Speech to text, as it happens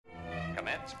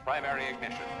Commence primary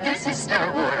ignition. This is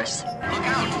Star Wars. Look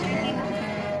out!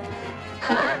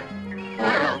 Core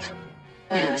World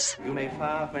News. You may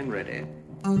fire when ready.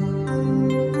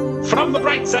 From the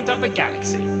bright center of the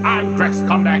galaxy, I'm Grex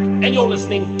Kondak, and you're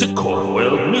listening to Core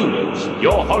World News,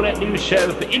 your whole news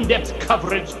show for in-depth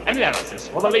coverage and analysis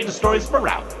for the latest stories from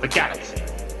around the galaxy.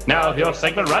 Now your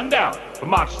segment rundown for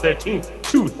March 13th,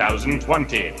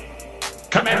 2020.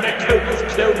 Commander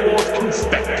Cody's Clone Wars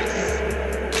Conspectus.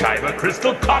 Kyber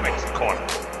Crystal Comics Corner.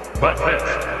 But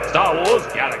first, Star Wars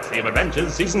Galaxy of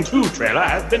Adventures Season 2 trailer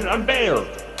has been unveiled.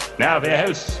 Now their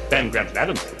hosts, Ben, Grant, and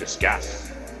Adam, to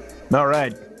discuss. All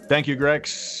right. Thank you,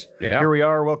 Grex. Yeah. Here we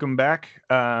are. Welcome back.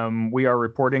 We are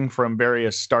reporting from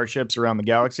various starships around the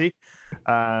galaxy.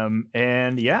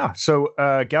 So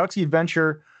Galaxy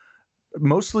Adventure,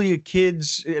 mostly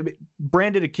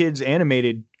branded a kids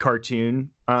animated cartoon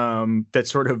that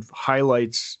sort of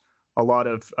highlights a lot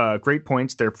of great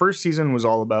points. Their first season was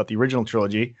all about the original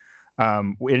trilogy.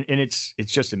 And it's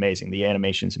just amazing. The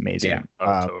animation's amazing.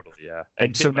 Yeah, totally. Yeah.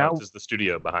 And so now is the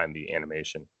studio behind the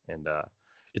animation, and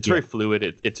it's very fluid.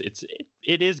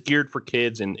 It is geared for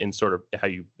kids in sort of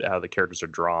how the characters are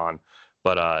drawn,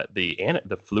 but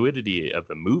the fluidity of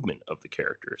the movement of the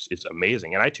characters is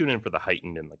amazing. And I tune in for the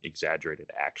heightened and like exaggerated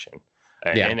action.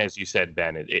 And as you said,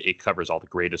 Ben, it covers all the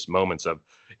greatest moments of,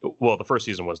 well, the first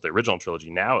season was the original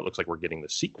trilogy. Now it looks like we're getting the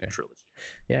sequel trilogy.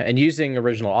 Yeah, and using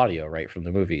original audio, right, from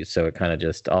the movies. So it kind of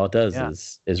just, all it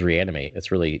does is reanimate. It's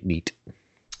really neat.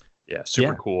 Yeah,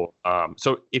 super cool.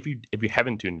 So if you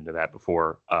haven't tuned into that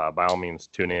before, by all means,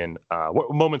 tune in.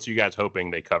 What moments are you guys hoping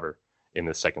they cover in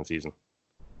this second season?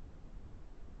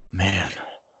 Man.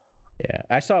 Yeah,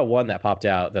 I saw one that popped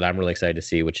out that I'm really excited to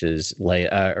see, which is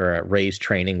Rey's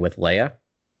training with Leia.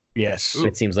 Yes,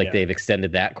 it seems like they've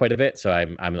extended that quite a bit, so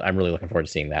I'm really looking forward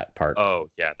to seeing that part.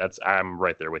 Oh yeah, I'm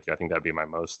right there with you. I think that'd be my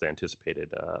most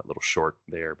anticipated little short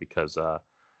there because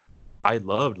I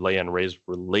loved Leia and Rey's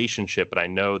relationship, but I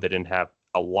know they didn't have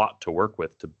a lot to work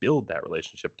with to build that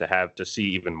relationship. To see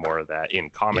even more of that in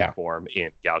comic form,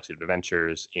 in Galaxy of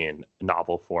Adventures, in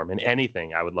novel form, in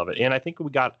anything, I would love it. And I think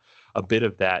we got a bit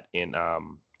of that in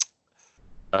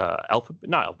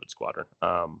Alphabet Squadron.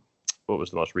 What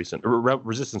was the most recent?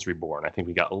 Resistance Reborn. I think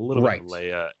we got a little bit of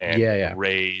Leia and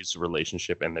Rey's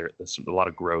relationship, and there's a lot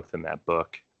of growth in that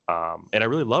book. And I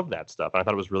really loved that stuff. And I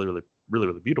thought it was really, really, really,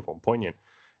 really beautiful and poignant.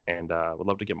 And would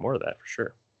love to get more of that for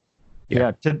sure.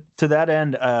 Yeah. To that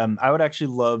end, I would actually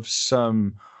love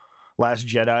some Last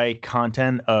Jedi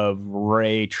content of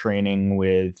Rey training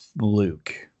with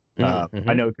Luke.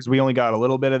 I know because we only got a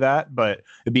little bit of that, but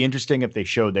it'd be interesting if they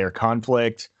showed their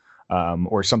conflict,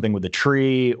 or something with the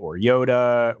tree, or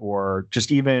Yoda, or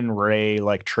just even Rey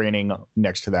like training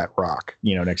next to that rock,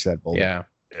 next to that boulder.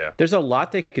 Yeah. There's a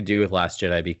lot they could do with Last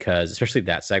Jedi because, especially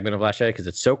that segment of Last Jedi, because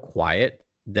it's so quiet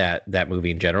that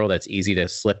movie in general, that's easy to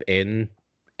slip in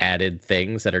added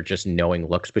things that are just knowing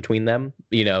looks between them.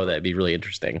 That'd be really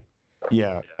interesting.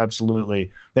 Yeah,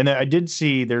 absolutely. And I did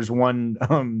see there's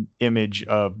one image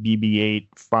of BB-8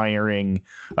 firing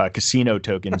casino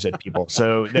tokens at people.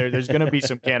 So there's going to be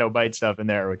some Canto Bite stuff in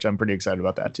there, which I'm pretty excited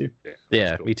about that too.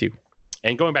 Yeah, cool. Me too.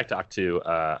 And going back to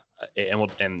Octu,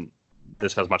 and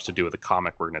this has much to do with the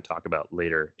comic we're going to talk about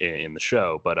later in the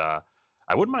show, but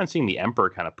I wouldn't mind seeing the Emperor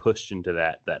kind of pushed into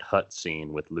that hut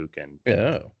scene with Luke and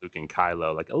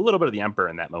Kylo. Like a little bit of the Emperor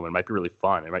in that moment might be really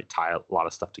fun. It might tie a lot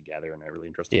of stuff together in a really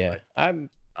interesting way. I'm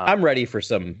ready for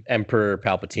some Emperor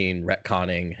Palpatine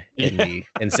retconning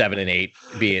in 7 and 8,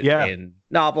 be it in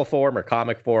novel form or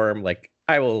comic form. Like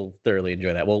I will thoroughly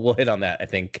enjoy that. We'll hit on that, I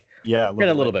think. Yeah, in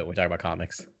a little bit when we talk about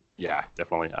comics. Yeah,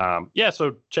 definitely.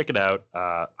 So check it out.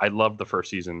 I loved the first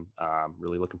season.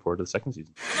 Really looking forward to the second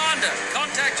season. Commander,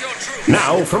 contact your troops.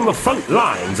 Now, from the front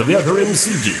lines of the other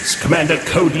MCGs, Commander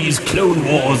Cody's Clone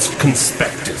Wars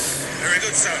Conspectus. Very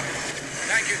good, sir.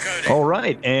 Thank you, Cody. All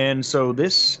right, and so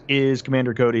this is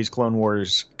Commander Cody's Clone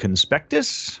Wars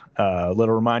Conspectus. A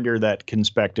little reminder that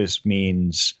conspectus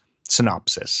means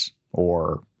synopsis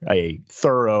or a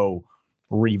thorough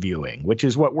reviewing, which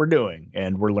is what we're doing,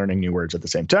 and we're learning new words at the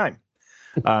same time.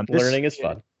 Learning is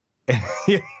fun.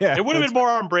 It would have been more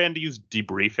on brand to use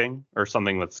debriefing or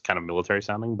something that's kind of military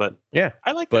sounding, but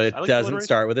I like. But it doesn't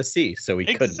start with a C, so we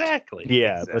couldn't. Exactly.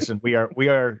 Yeah, listen, we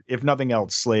are, if nothing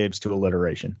else, slaves to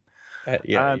alliteration.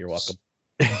 You're welcome.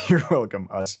 You're welcome,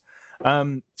 us.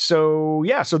 So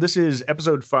this is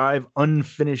episode 5,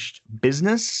 Unfinished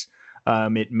Business.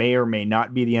 It may or may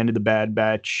not be the end of the Bad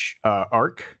Batch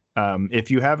arc.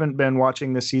 If you haven't been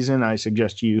watching this season, I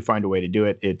suggest you find a way to do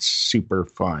it. It's super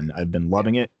fun. I've been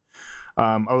loving it.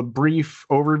 A brief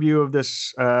overview of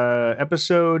this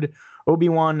episode.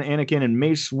 Obi-Wan, Anakin, and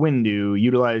Mace Windu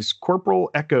utilize Corporal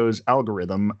Echo's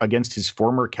algorithm against his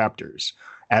former captors,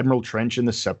 Admiral Trench and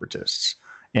the Separatists.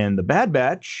 And the Bad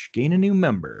Batch gain a new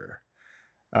member.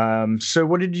 So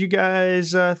what did you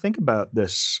guys think about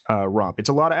this romp? It's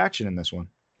a lot of action in this one.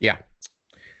 Yeah.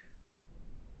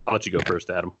 I'll let you go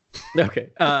first, Adam. Okay.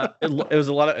 It was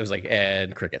a lot of, it was like,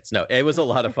 and crickets. No, it was a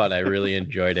lot of fun. I really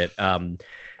enjoyed it.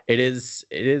 It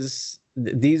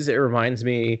reminds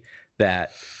me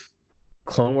that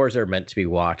Clone Wars are meant to be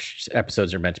watched,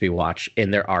 episodes are meant to be watched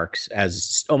in their arcs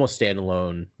as almost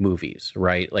standalone movies,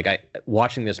 right? Like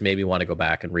watching this made me want to go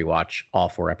back and rewatch all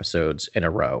 4 episodes in a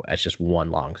row as just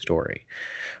one long story.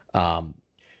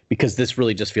 Because this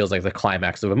really just feels like the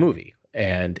climax of a movie.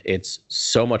 And it's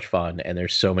so much fun, and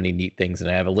there's so many neat things,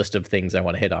 and I have a list of things I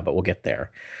want to hit on, but we'll get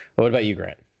there. But what about you,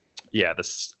 Grant? Yeah,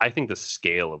 I think the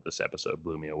scale of this episode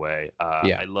blew me away.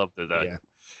 Yeah. I love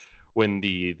when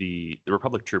the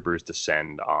Republic troopers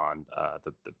descend on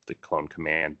the clone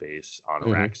command base on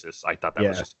Araxis. I thought that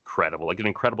was just incredible, like an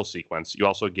incredible sequence. You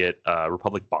also get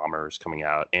Republic bombers coming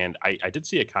out, and I did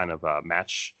see a kind of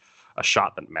a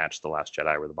shot that matched The Last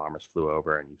Jedi, where the bombers flew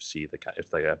over, and you see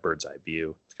it's like a bird's eye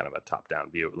view. It's kind of a top down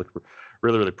view. It looked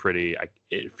really, really pretty.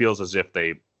 It feels as if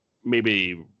they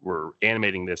maybe were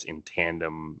animating this in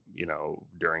tandem,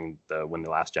 during when The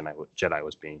Last Jedi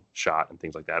was being shot and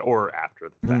things like that, or after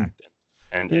the fact.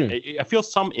 And I feel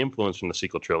some influence from the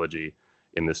sequel trilogy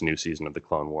in this new season of the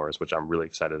Clone Wars, which I'm really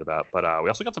excited about. But we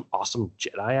also got some awesome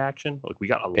Jedi action. Like we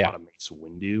got a lot of Mace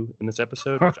Windu in this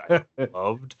episode, which I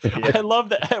loved. I love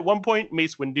that at one point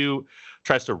Mace Windu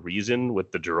tries to reason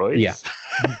with the droids. Yeah,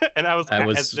 and that was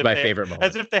my favorite moment.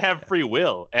 As if they have free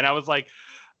will, and I was like,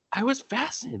 I was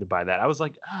fascinated by that. I was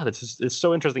like, it's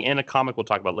so interesting. And a comic we'll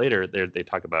talk about later. They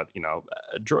talk about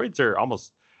droids are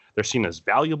almost. They're seen as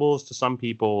valuables to some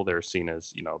people. They're seen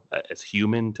as, as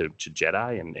human to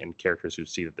Jedi and characters who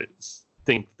see that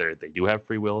they do have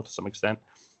free will to some extent.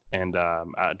 And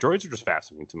droids are just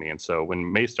fascinating to me. And so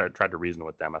when Mace tried to reason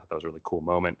with them, I thought that was a really cool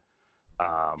moment.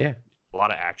 A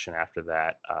lot of action after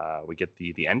that. We get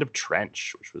the end of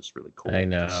Trench, which was really cool. I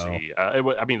know. To see.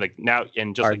 Now,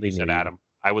 and just like you said, Adam,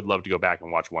 I would love to go back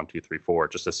and watch 1, 2, 3, 4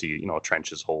 just to see,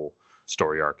 Trench's whole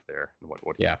story arc there and what's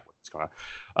going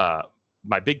on.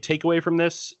 My big takeaway from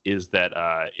this is that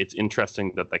it's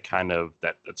interesting that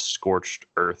that scorched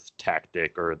earth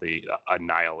tactic, or the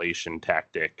annihilation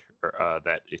tactic, or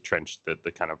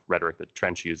the kind of rhetoric that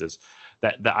Trench uses,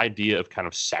 that the idea of kind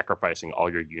of sacrificing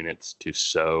all your units to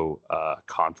sow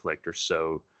conflict or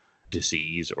sow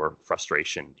disease or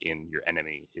frustration in your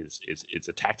enemy is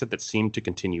a tactic that seemed to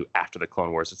continue after the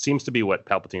Clone Wars. It seems to be what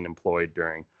Palpatine employed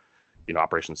during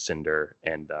Operation Cinder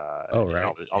and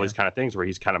all these kind of things, where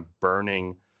he's kind of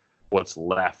burning what's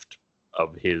left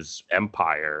of his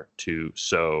empire to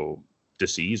sow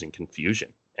disease and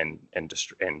confusion and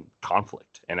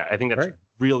conflict. And I think that's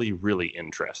really, really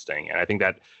interesting. And I think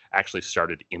that actually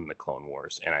started in the Clone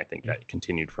Wars, and I think that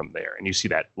continued from there. And you see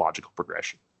that logical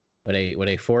progression. When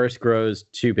a forest grows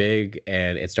too big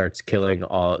and it starts killing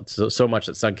so much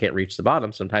that sun can't reach the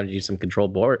bottom, sometimes you use some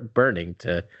controlled burning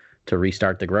to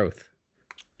restart the growth.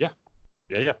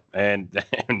 Yeah, and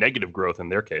negative growth in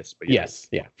their case. But yes,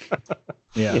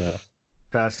 yeah.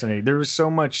 Fascinating. There was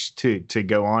so much to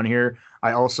go on here.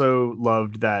 I also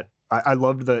loved that. I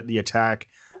loved the attack.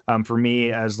 For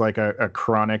me, as like a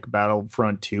chronic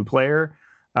Battlefront 2 player,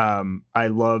 I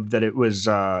loved that it was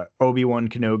Obi-Wan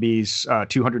Kenobi's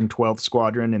 212th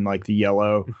Squadron in like the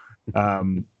yellow.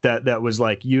 That was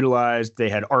like utilized. They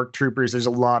had ARC troopers. There's a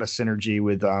lot of synergy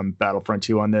with Battlefront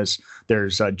 2 on this.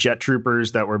 There's jet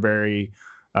troopers that were very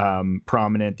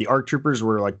prominent. The ARC troopers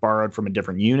were like borrowed from a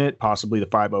different unit, possibly the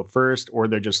 501st, or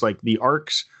they're just like the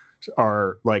ARCs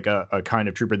are like a kind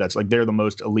of trooper that's like they're the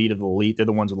most elite of the elite. They're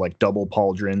the ones with like double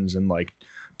pauldrons and like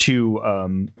two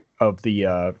of two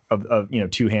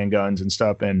handguns and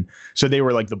stuff. And so they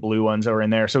were like the blue ones that were in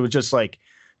there. So it was just like,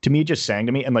 to me, it just sang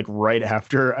to me. And like right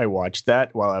after I watched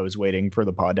that, while I was waiting for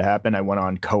the pod to happen, I went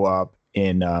on co-op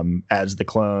in as the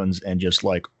clones and just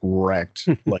like wrecked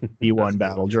like B1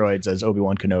 battle droids as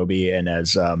Obi-Wan Kenobi and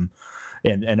as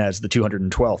and as the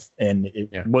 212th. And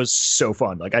it was so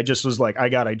fun. Like I just was like, I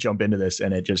gotta jump into this,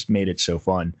 and it just made it so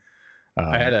fun.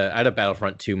 I had a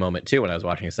Battlefront 2 moment too when I was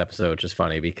watching this episode, which is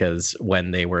funny because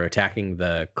when they were attacking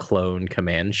the clone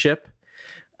command ship,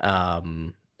 or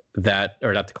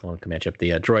not the clone command ship,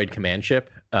 the droid command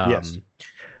ship. Yes.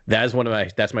 That's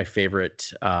my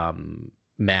favorite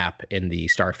map in the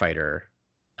Starfighter.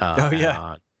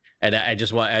 And I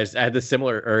had the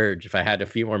similar urge. If I had a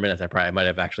few more minutes, I might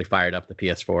have actually fired up the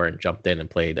PS4 and jumped in and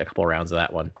played a couple rounds of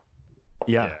that one.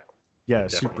 Yeah, Yeah,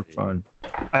 super fun.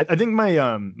 I think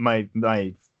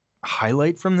my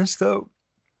highlight from this though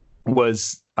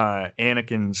was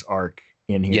Anakin's arc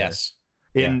in here. Yes.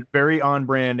 Very on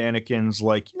brand. Anakin's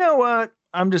like, you know what?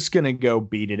 I'm just gonna go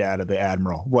beat it out of the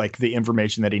Admiral, like the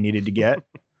information that he needed to get.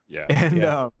 Yeah.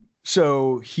 And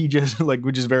so he just like,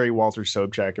 which is very Walter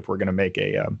Sobchak if we're gonna make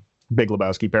a Big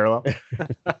Lebowski parallel.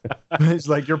 It's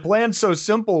like, your plan's so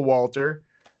simple, Walter.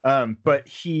 But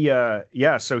he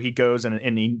so he goes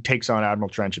and he takes on Admiral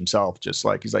Trench himself, just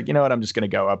like he's like, you know what, I'm just gonna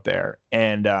go up there.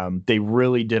 And they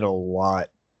really did a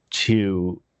lot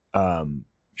to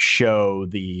show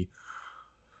the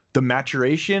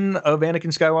maturation of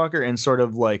Anakin Skywalker and sort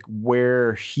of like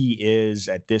where he is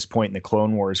at this point in the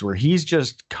Clone Wars, where he's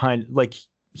just kind of like,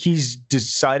 he's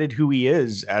decided who he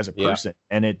is as a person.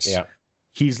 And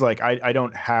he's like, I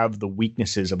don't have the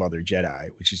weaknesses of other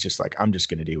Jedi, which is just like, I'm just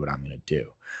going to do what I'm going to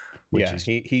do.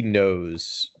 He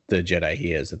knows the Jedi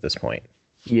he is at this point.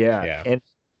 Yeah. And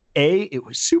it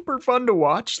was super fun to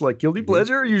watch, like guilty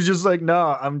pleasure. You're just like,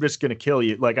 no, I'm just going to kill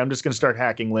you. Like, I'm just going to start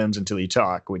hacking limbs until you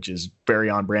talk, which is very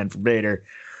on brand for Vader.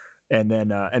 And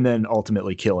then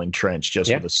ultimately killing Trench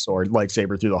just with a sword,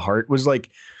 lightsaber through the heart, was like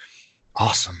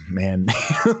awesome, man.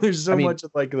 There's so much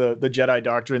of like the Jedi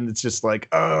doctrine that's just like,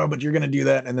 oh, but you're going to do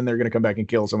that. And then they're going to come back and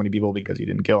kill so many people because you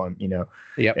didn't kill him, you know?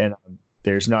 Yep. And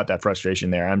there's not that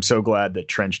frustration there. I'm so glad that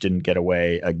Trench didn't get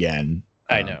away again.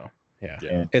 I know.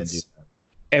 Yeah.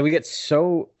 And we get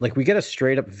a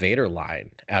straight up Vader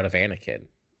line out of Anakin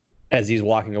as he's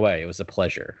walking away. It was a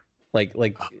pleasure. Like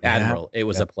Admiral, it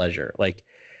was a pleasure. Like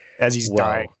as he's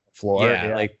dying on the floor.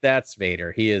 Yeah, like that's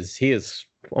Vader. He is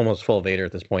almost full Vader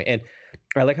at this point. And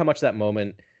I like how much that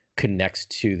moment connects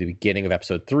to the beginning of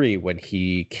episode 3 when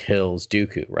he kills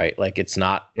Dooku, right? Like it's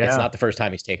not the first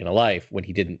time he's taken a life when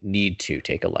he didn't need to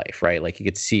take a life, right? Like you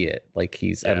could see it. Like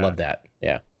I love that.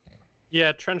 Yeah.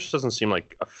 Yeah, Trench doesn't seem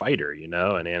like a fighter, you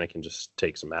know, and Anakin just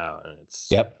takes him out, and it's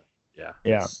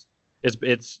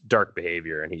it's dark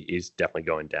behavior, and he's definitely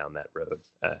going down that road.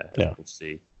 You can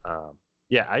see.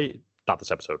 I thought this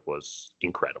episode was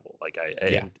incredible. Like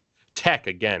and Tech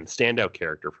again, standout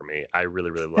character for me. I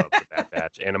really love the Bad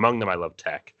Batch, and among them, I love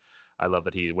Tech. I love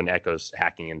that when Echo's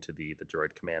hacking into the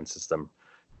droid command system,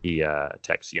 he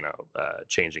Tech's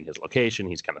changing his location.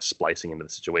 He's kind of splicing into the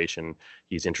situation.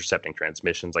 He's intercepting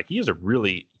transmissions. Like he is a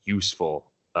really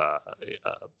useful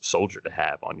soldier to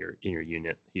have in your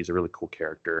unit. He's a really cool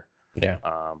character. Yeah.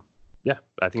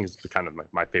 I think he's kind of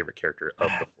my favorite character of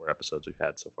the 4 episodes we've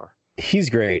had so far. He's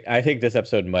great. I think this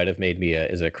episode might have made me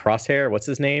is it Crosshair? What's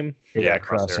his name? Yeah,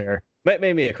 Crosshair. Might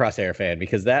made me a Crosshair fan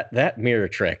because that mirror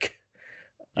trick,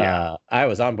 I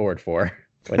was on board for.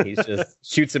 When he just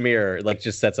shoots a mirror, like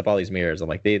just sets up all these mirrors. I'm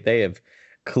like, they have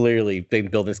clearly been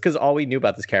building this, because all we knew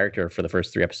about this character for the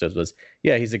first 3 episodes was,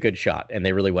 he's a good shot, and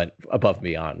they really went above and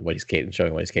beyond what he's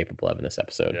showing what he's capable of in this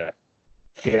episode.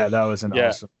 Yeah, that was an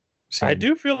awesome scene. I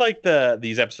do feel like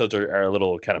these episodes are a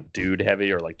little kind of dude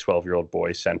heavy or like 12-year-old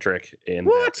boy centric. In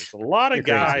that there's a lot of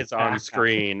guys on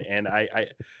screen, and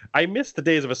I miss the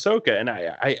days of Ahsoka, and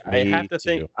I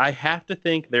have to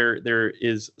think there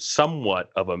is somewhat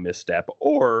of a misstep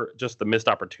or just the missed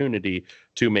opportunity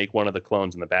to make one of the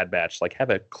clones in the Bad Batch like have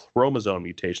a chromosome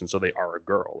mutation so they are a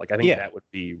girl. Like I think that would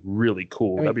be really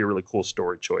cool. That'd be a really cool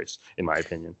story choice, in my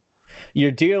opinion.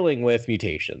 You're dealing with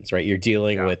mutations, right? You're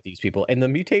dealing with these people, and the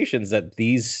mutations that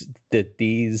these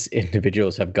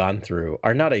individuals have gone through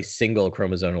are not a single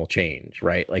chromosomal change,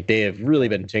 right? Like they have really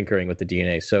been tinkering with the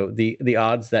DNA. So the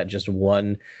odds that just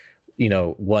one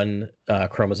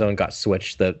chromosome got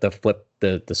switched,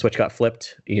 the switch got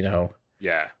flipped,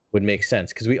 would make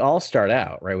sense, because we all start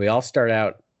out, right? We all start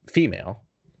out female.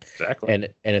 Exactly.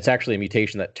 And it's actually a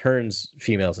mutation that turns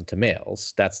females into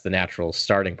males. That's the natural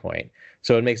starting point.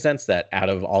 So it makes sense that out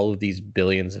of all of these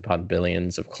billions upon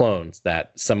billions of clones,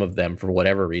 that some of them, for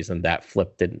whatever reason, that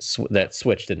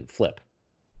switch didn't flip.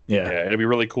 Yeah, it'd be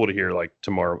really cool to hear like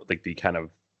Tamar, like the kind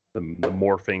of the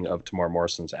morphing of Tamar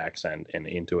Morrison's accent and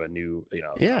into a new,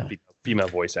 female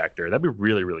voice actor. That'd be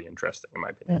really, really interesting, in my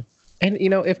opinion. Yeah. And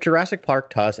if Jurassic Park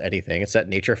taught us anything, it's that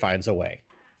nature finds a way.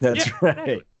 That's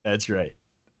right. That's right.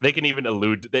 They can even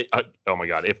allude. Oh my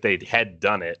God! If they had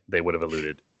done it, they would have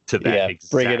alluded to that.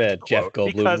 Exact bring it a quote, Jeff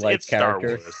Goldblum-like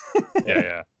character.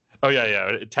 Yeah. Oh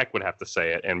yeah. Tech would have to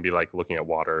say it and be like looking at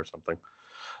water or something.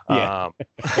 Yeah.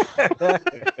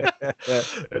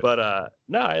 But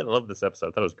no, I love this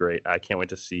episode. That was great. I can't wait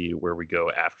to see where we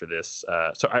go after this.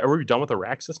 So are we done with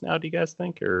Araxis now? Do you guys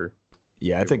think, or?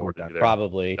 Yeah, I think we're done.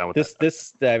 Probably.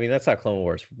 This. I mean, that's how Clone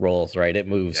Wars rolls, right? It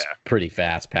moves pretty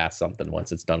fast past something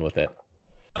once it's done with it.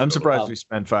 I'm surprised we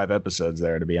spent 5 episodes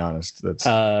there, to be honest. That's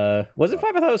was it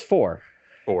 5? I thought it was 4.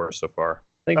 4 so far.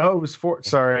 Oh, it was 4.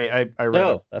 Sorry, I read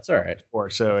No, that's all right. 4.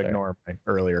 So That's ignore my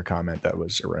earlier comment. That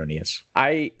was erroneous.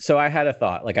 So I had a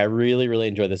thought. Like, I really, really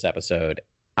enjoyed this episode.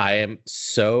 I am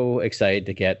so excited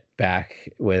to get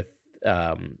back with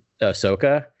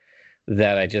Ahsoka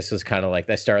that I just was kind of like,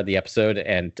 I started the episode,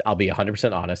 and I'll be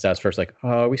 100% honest. I was first like,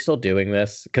 oh, are we still doing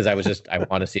this? Because I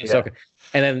want to see Ahsoka.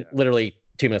 And then literally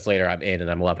 2 minutes later, I'm in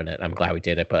and I'm loving it. I'm glad we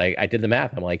did it. But I did the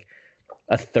math. I'm like,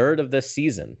 a third of this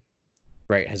season,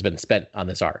 right, has been spent on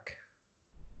this arc.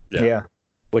 Yeah.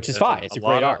 Which is fine. It's a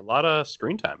great arc. A lot of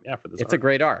screen time, for this. It's a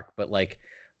great arc, but like,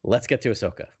 let's get to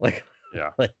Ahsoka. Like,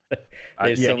 yeah. Like,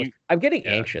 I'm getting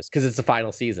anxious because it's the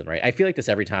final season, right? I feel like this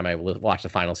every time I watch the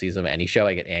final season of any show.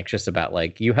 I get anxious about,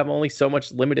 like, you have only so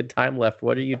much limited time left.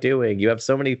 What are you doing? You have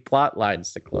so many plot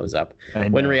lines to close up.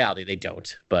 When in reality, they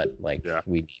don't. But like,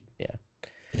 we need,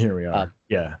 Here we are.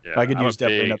 I could use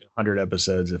definitely another 100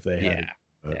 episodes if they had.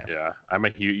 I'm a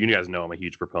huge. You guys know I'm a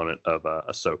huge proponent of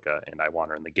Ahsoka, and I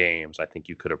want her in the games. I think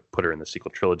you could have put her in the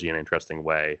sequel trilogy in an interesting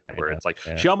way, where it's like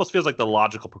she almost feels like the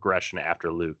logical progression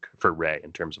after Luke for Rey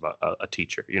in terms of a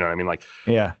teacher. You know what I mean? Like,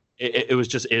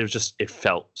 it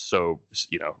felt so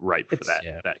right for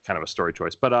that kind of a story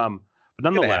choice. But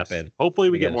nonetheless,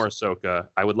 hopefully we get more Ahsoka.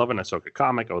 I would love an Ahsoka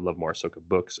comic. I would love more Ahsoka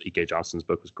books. E.K. Johnston's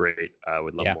book was great. I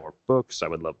would love more books. I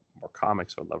would love more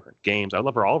comics. I would love her in games. I would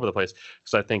love her all over the place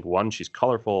because I think, one, she's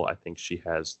colorful. I think she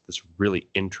has this really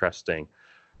interesting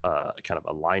kind of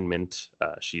alignment.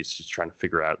 She's trying to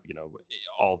figure out,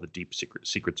 all the deep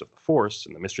secrets of the Force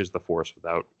and the mysteries of the Force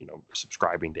without,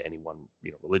 subscribing to any one,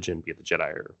 religion, be it the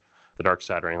Jedi or the dark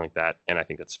side or anything like that. And I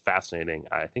think that's fascinating.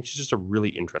 I think she's just a really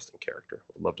interesting character.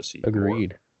 Would love to see.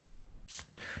 Agreed. More.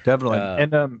 Definitely.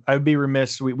 And I would be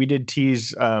remiss. We did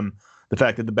tease the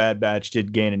fact that the Bad Batch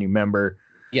did gain a new member.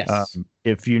 Yes.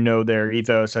 If you know their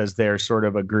ethos as they're sort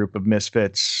of a group of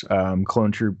misfits,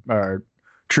 clone troop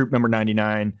number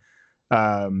 99.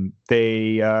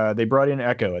 They brought in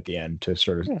Echo at the end to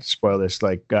sort of spoil this.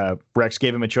 Like, Rex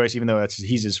gave him a choice, even though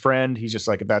he's his friend. He's just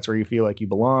like, if that's where you feel like you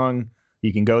belong,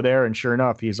 you can go there. And sure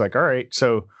enough, he's like, all right.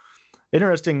 So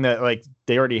interesting that, like,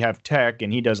 they already have tech,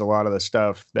 and he does a lot of the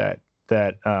stuff that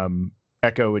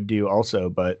Echo would do also.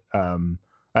 But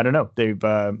I don't know.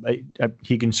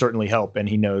 He can certainly help, and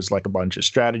he knows, like, a bunch of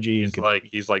strategy.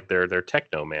 He's like their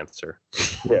technomancer.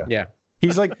 Yeah.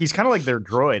 He's kind of like their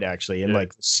droid, actually, in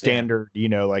like standard,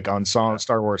 like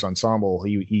Star Wars ensemble.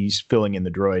 He's filling in the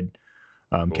droid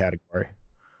category.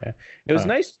 Yeah. It was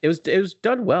nice. It was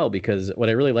done well, because what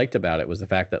I really liked about it was the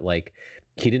fact that, like,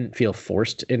 he didn't feel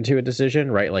forced into a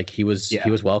decision, right? Like, he was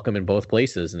welcome in both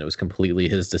places, and it was completely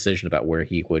his decision about where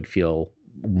he would feel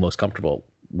most comfortable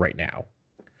right now.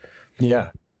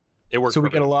 Yeah. It worked. So we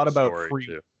get a lot about free.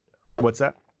 Too. What's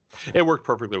that? It worked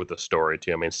perfectly with the story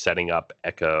too. I mean, setting up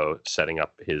Echo, setting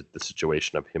up the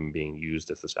situation of him being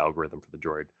used as this algorithm for the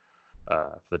droid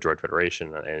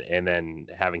Federation, and then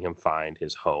having him find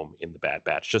his home in the Bad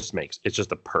Batch it's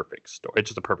just a perfect story. It's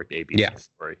just a perfect ABC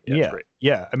story.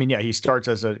 Yeah. I mean, he starts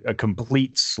as a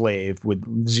complete slave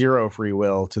with zero free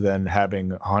will to then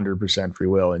having 100% free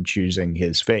will and choosing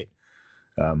his fate,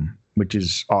 which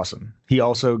is awesome. He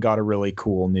also got a really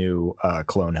cool new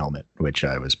clone helmet, which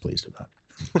I was pleased about.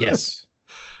 Yes.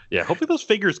 Yeah. Hopefully those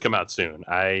figures come out soon.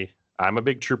 I'm a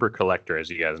big Trooper collector, as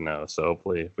you guys know. So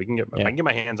hopefully, if I can get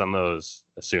my hands on those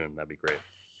soon, that'd be great.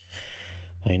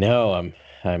 I know.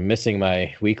 I'm missing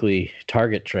my weekly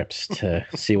Target trips to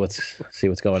see what's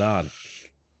going on.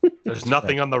 There's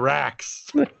nothing on the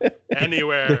racks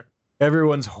anywhere.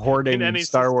 Everyone's hoarding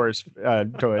Star Wars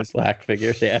toys. Black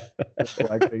figures, Black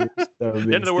figures. The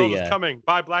end of the world is coming.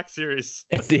 Buy Black Series.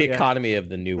 It's the economy of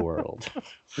the new world.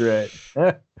 Right.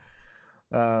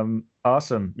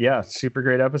 Awesome. Yeah, super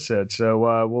great episode.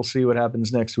 So we'll see what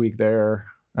happens next week there.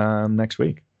 Next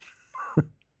week.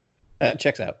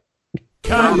 Checks out.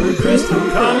 Kyber Crystal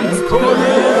Comics Corner.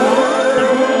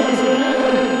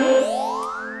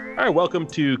 All right, welcome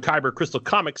to Kyber Crystal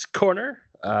Comics Corner.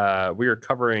 We are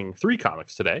covering 3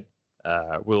 comics today.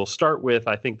 We'll start with,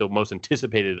 I think, the most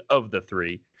anticipated of the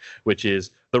 3, which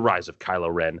is The Rise of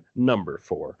Kylo Ren, number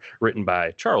 4, written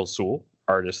by Charles Soule.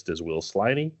 Artist is Will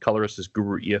Sliney. Colorist is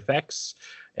Guru EFX.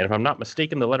 And if I'm not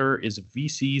mistaken, the letter is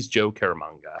VC's Joe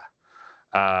Caramanga.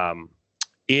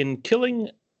 In killing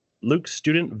Luke's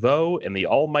student Vo and the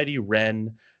almighty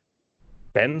Ren,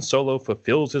 Ben Solo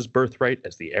fulfills his birthright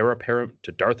as the heir apparent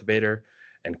to Darth Vader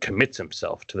and commits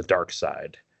himself to the dark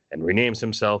side and renames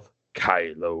himself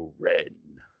Kylo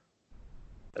Ren.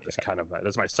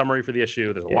 That's my summary for the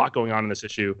issue. There's a lot going on in this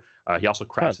issue. He also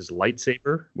crafts his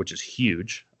lightsaber, which is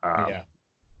huge.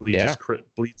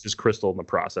 Bleeds his crystal in the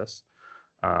process.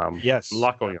 Yes, a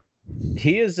lot going on.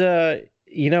 He is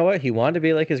you know what? He wanted to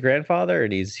be like his grandfather,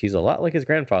 and he's a lot like his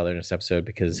grandfather in this episode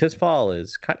because his fall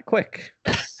is kind of quick.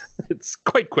 It's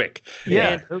quite quick.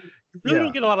 Yeah. And you really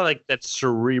don't get a lot of like that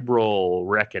cerebral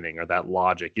reckoning or that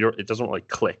logic. You know, it doesn't really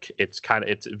click. It's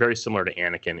very similar to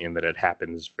Anakin in that it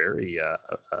happens very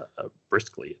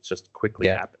briskly. It just quickly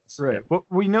happens. Right. Well,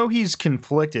 we know he's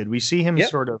conflicted. We see him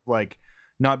sort of like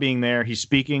not being there. He's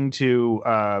speaking to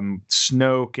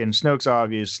Snoke, and Snoke's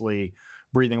obviously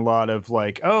breathing a lot of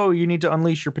like, oh, you need to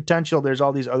unleash your potential. There's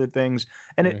all these other things.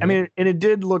 And it, I mean, and it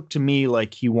did look to me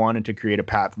like he wanted to create a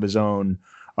path of his own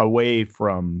away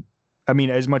from, I mean,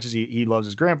 as much as he loves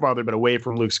his grandfather, but away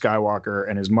from Luke Skywalker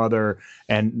and his mother,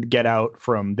 and get out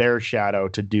from their shadow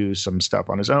to do some stuff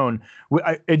on his own.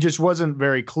 It just wasn't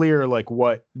very clear, like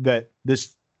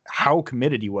how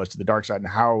committed he was to the dark side and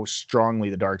how strongly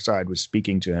the dark side was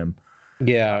speaking to him.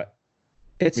 Yeah.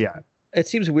 It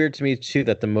seems weird to me too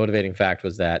that the motivating fact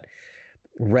was that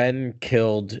Ren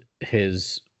killed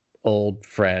his old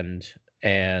friend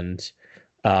and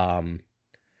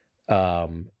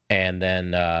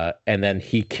then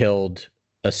he killed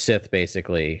a Sith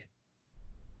basically,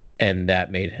 and that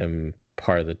made him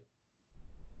part of the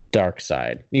dark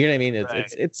side. You know what I mean?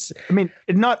 It's I mean,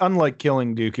 not unlike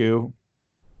killing Dooku.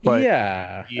 But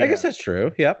yeah, I guess that's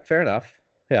true. Yep, fair enough.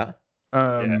 Yeah.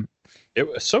 It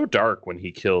was so dark when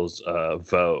he kills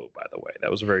Vo, by the way.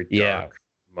 That was a very dark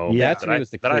moment. Yeah, that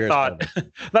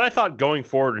I thought going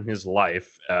forward in his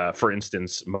life, for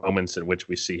instance, moments in which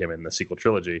we see him in the sequel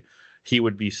trilogy, he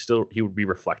would be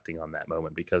reflecting on that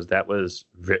moment, because that was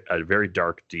a very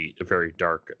dark deed, a very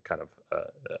dark kind of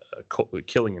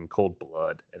killing in cold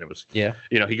blood. And it was, you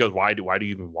know, he goes, why do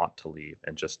you even want to leave?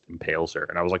 And just impales her.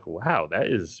 And I was like, wow, that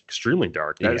is extremely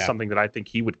dark. That is something that I think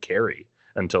he would carry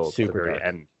until the very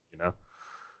end, you know?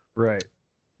 Right.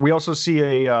 We also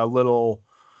see a little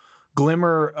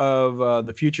glimmer of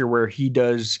the future where he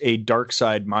does a dark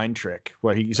side mind trick.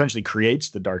 Well, he essentially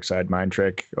creates the dark side mind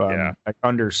trick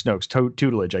under Snoke's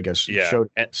tutelage, I guess. Yeah.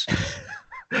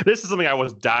 This is something I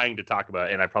was dying to talk about,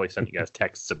 and I probably sent you guys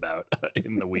texts about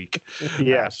in the week.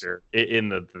 After, in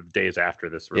the days after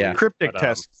this release. Yeah. Cryptic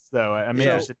tests, though. I'm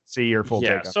interested to see your full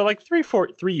take. So like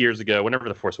 3 years ago, whenever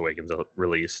The Force Awakens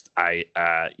released, I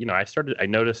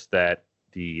noticed that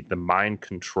the mind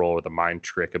control or the mind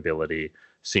trick ability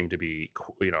seemed to be,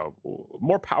 you know,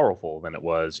 more powerful than it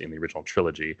was in the original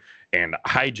trilogy. And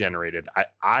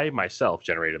I myself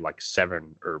generated like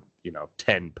 7 or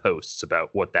 10 posts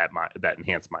about what that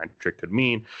enhanced mind trick could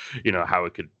mean, you know, how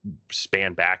it could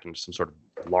span back into some sort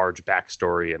of large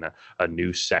backstory and a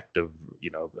new sect of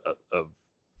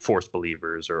Force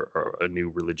believers or a new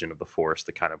religion of the Force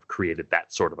that kind of created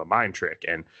that sort of a mind trick.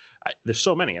 And there's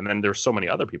so many, and then there's so many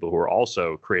other people who are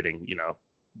also creating,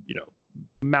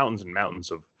 mountains and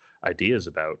mountains of ideas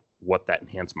about what that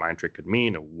enhanced mind trick could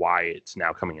mean and why it's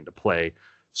now coming into play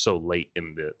so late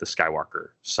in the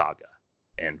Skywalker saga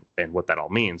and what that all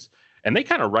means. And they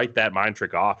kind of write that mind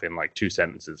trick off in like 2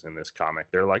 sentences in this comic.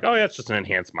 They're like, oh yeah, it's just an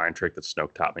enhanced mind trick that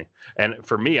Snoke taught me. And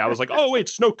for me, I was like, oh wait,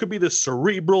 Snoke could be this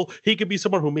cerebral. He could be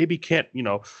someone who maybe can't, he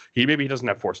doesn't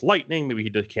have Force lightning. Maybe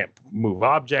he can't move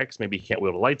objects. Maybe he can't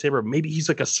wield a lightsaber. Maybe he's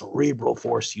like a cerebral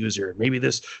Force user. Maybe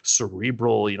this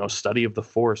cerebral, study of the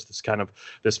Force, this kind of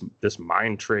this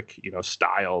mind trick,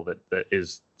 style that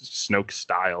is Snoke's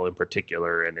style in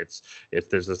particular, and there's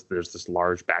this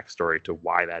large backstory to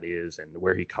why that is and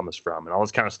where he comes from and all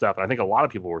this kind of stuff. And I think a lot of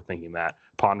people were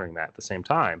pondering that at the same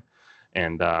time,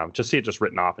 and to see it just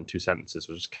written off in 2 sentences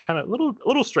was kind of a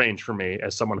little strange for me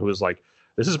as someone who is like,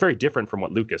 this is very different from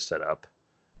what Lucas set up,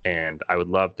 and I would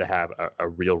love to have a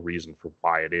real reason for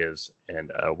why it is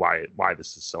and why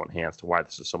this is so enhanced and why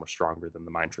this is so much stronger than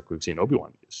the mind trick we've seen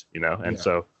Obi-Wan use, and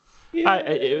so. Yeah.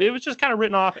 It was just kind of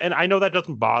written off, and I know that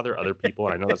doesn't bother other people,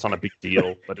 and I know that's not a big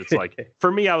deal, but it's like,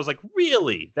 for me, I was like,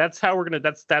 really? That's how we're gonna?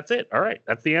 That's it? All right,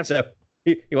 that's the answer.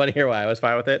 So, you want to hear why I was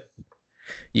fine with it?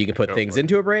 You can put things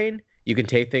into a brain. You can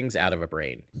take things out of a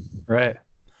brain. Right.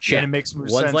 And it makes more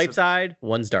one's light side,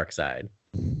 one's dark side.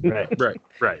 Right.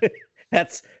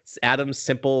 That's Adam's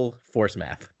simple Force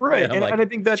math. Right. And I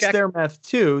think that's their math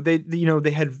too. They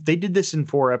did this in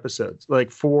 4 episodes,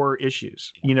 like 4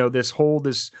 issues. This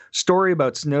story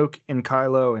about Snoke and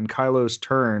Kylo's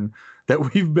turn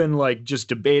that we've been like just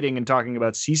debating and talking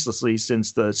about ceaselessly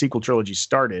since the sequel trilogy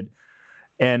started.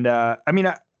 And I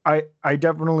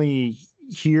definitely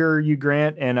hear you,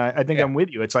 Grant, and I think I'm with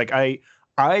you. It's like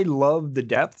I love the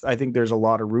depth. I think there's a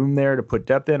lot of room there to put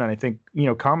depth in. And I think,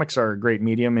 comics are a great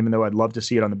medium, even though I'd love to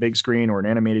see it on the big screen or an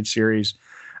animated series.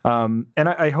 And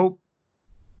I hope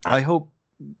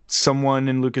someone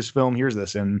in Lucasfilm hears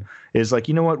this and is like,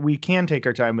 you know what, we can take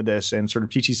our time with this and sort of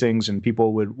teach these things, and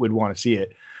people would want to see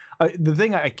it. The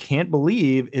thing I can't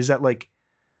believe is that, like,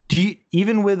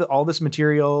 even with all this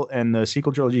material and the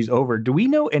sequel trilogy is over, do we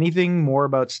know anything more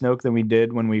about Snoke than we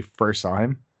did when we first saw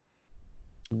him?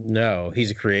 No,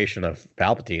 he's a creation of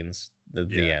Palpatine's.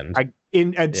 The end.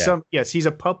 Yes, he's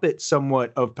a puppet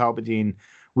somewhat of Palpatine.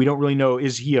 We don't really know.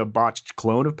 Is he a botched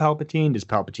clone of Palpatine? Does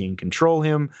Palpatine control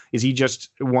him? Is he just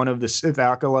one of the Sith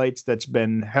acolytes that's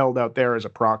been held out there as a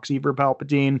proxy for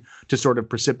Palpatine to sort of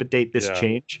precipitate this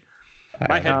change?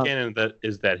 My headcanon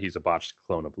is that he's a botched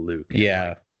clone of Luke.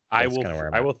 Yeah. I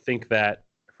will think that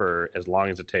for as long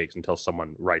as it takes until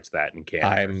someone writes that in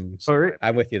canon.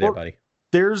 I'm with you there, buddy.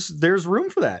 There's room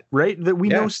for that, right? That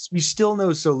we still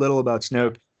know so little about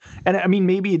Snoke. And I mean,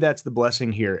 maybe that's the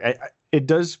blessing here. It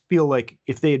does feel like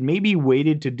if they had maybe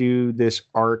waited to do this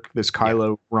arc, this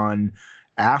Kylo run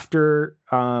after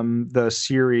the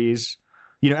series,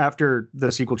 after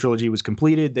the sequel trilogy was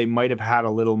completed, they might have had a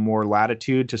little more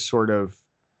latitude to sort of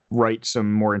write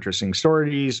some more interesting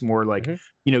stories, more like,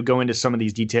 go into some of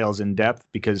these details in depth,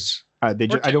 because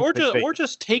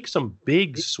just take some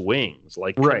big swings,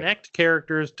 like connect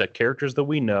characters to characters that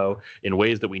we know in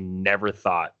ways that we never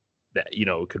thought that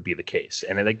could be the case.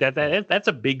 And I think that's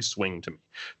a big swing to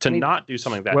me, not do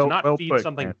something like that, to not feed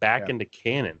something back into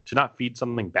canon,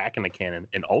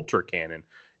 and ultra canon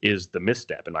is the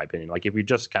misstep, in my opinion. Like, if you're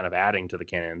just kind of adding to the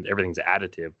canon, everything's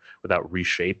additive without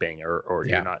reshaping, or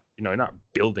you're not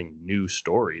building new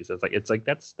stories. It's like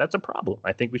that's a problem.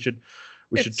 I think we should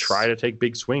try to take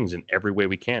big swings in every way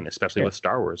we can, especially with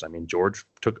Star Wars. I mean, George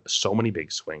took so many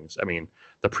big swings. I mean,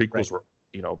 the prequels were,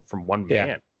 from one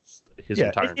man. His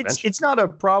entire invention. It's not a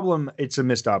problem, it's a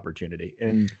missed opportunity.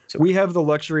 And we have the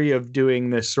luxury of doing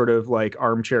this sort of like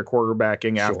armchair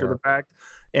quarterbacking after the fact.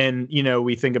 And,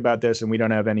 we think about this and we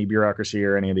don't have any bureaucracy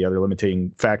or any of the other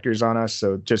limiting factors on us.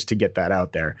 So just to get that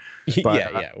out there.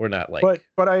 But, we're not like.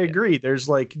 But I agree. There's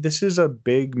this is a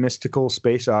big mystical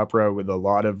space opera with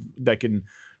that can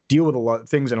deal with a lot of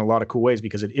things in a lot of cool ways,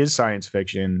 because it is science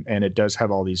fiction and it does have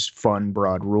all these fun,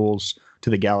 broad rules to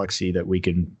the galaxy that we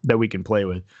can play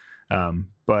with.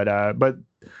 But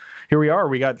here we are.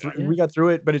 We got through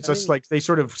it, but it's just like they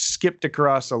sort of skipped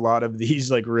across a lot of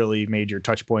these like really major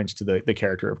touch points to the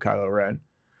character of Kylo Ren.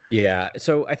 Yeah,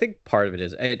 so I think part of it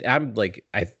is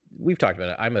we've talked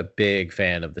about it. I'm a big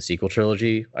fan of the sequel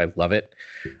trilogy. I love it.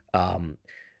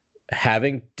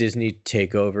 Having Disney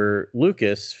take over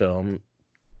Lucasfilm,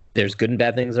 there's good and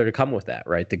bad things that are to come with that,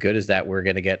 right? The good is that we're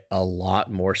going to get a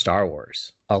lot more Star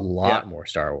Wars,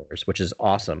 which is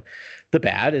awesome. The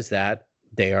bad is that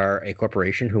they are a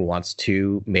corporation who wants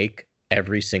to make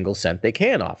every single cent they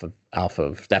can off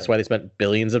of. That's why they spent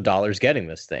billions of dollars getting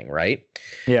this thing, right?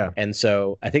 Yeah. And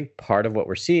so I think part of what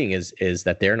we're seeing is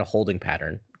that they're in a holding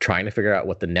pattern, trying to figure out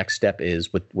what the next step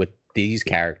is with these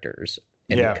characters.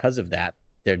 And because of that,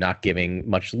 they're not giving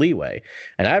much leeway.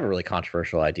 And I have a really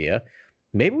controversial idea.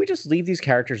 Maybe we just leave these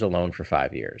characters alone for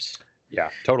 5 years.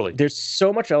 Yeah, totally. There's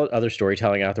so much other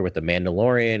storytelling out there with The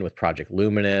Mandalorian, with Project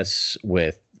Luminous,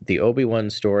 with the Obi-Wan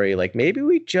story. Like, maybe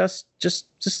we just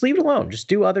leave it alone. Just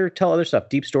tell other stuff,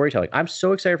 deep storytelling. I'm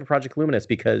so excited for Project Luminous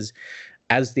because,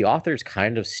 as the authors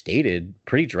kind of stated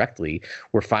pretty directly,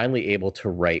 we're finally able to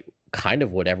write kind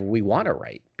of whatever we want to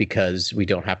write, because we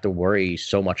don't have to worry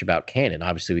so much about canon.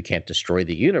 Obviously, we can't destroy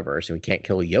the universe and we can't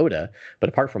kill Yoda, but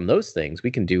apart from those things,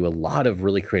 we can do a lot of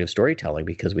really creative storytelling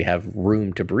because we have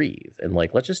room to breathe. And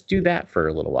let's just do that for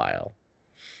a little while.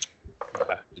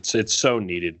 It's so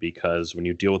needed, because when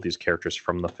you deal with these characters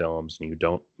from the films and you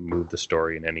don't move the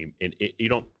story you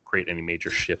don't create any major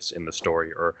shifts in the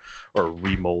story or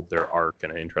remold their arc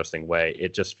in an interesting way,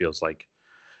 it just feels like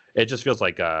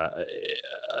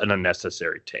an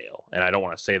unnecessary tale. And I don't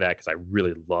want to say that, because I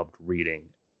really loved reading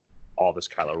all this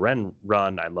Kylo Ren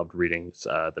run. I loved reading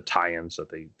the tie-ins of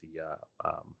the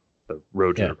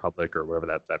Road to the Republic, or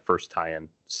whatever that first tie-in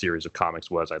series of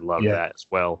comics was. I loved that as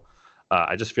well.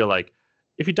 I just feel like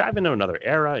if you dive into another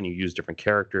era and you use different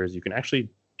characters, you can actually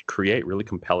create really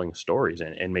compelling stories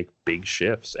and make big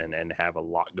shifts and have a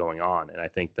lot going on. And I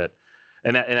think that,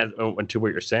 and to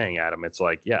what you're saying, Adam, it's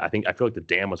like, I feel like the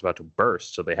dam was about to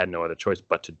burst, so they had no other choice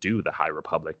but to do the High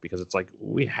Republic, because it's like,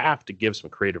 we have to give some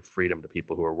creative freedom to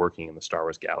people who are working in the Star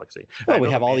Wars galaxy. Well,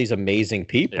 we have all these amazing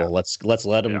people. Yeah. Let's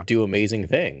let them do amazing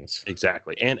things.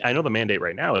 Exactly. And I know the mandate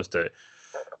right now is to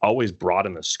always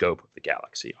broaden the scope of the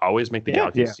galaxy, always make the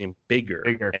galaxy seem bigger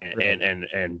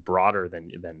and broader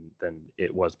than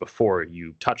it was before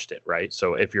you touched it, right?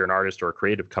 So if you're an artist or a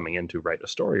creative coming in to write a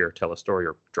story or tell a story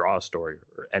or draw a story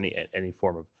or any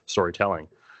form of storytelling,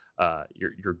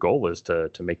 your goal is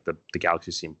to make the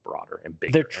galaxy seem broader and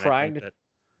bigger. They're trying to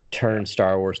turn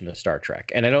Star Wars into Star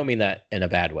Trek, and I don't mean that in a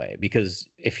bad way, because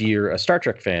if you're a Star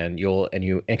Trek fan, you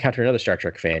encounter another Star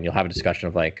Trek fan, you'll have a discussion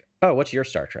of like, oh, what's your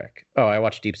Star Trek? Oh, I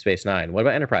watched Deep Space Nine. What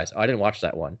about Enterprise? Oh, I didn't watch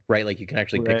that one. Right? Like you can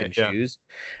actually pick and choose.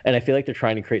 And I feel like they're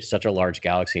trying to create such a large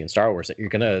galaxy in Star Wars that we're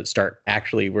gonna start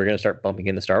bumping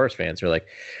into Star Wars fans who are like,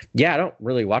 yeah, I don't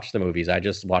really watch the movies. I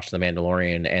just watched The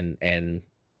Mandalorian and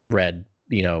read,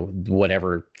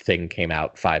 whatever thing came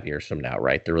out 5 years from now,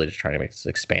 right? They're really just trying to make this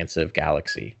expansive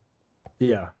galaxy.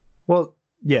 Yeah. Well,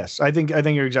 yes, I think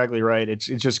you're exactly right. It's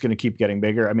just going to keep getting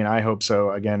bigger. I mean, I hope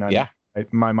so. Again,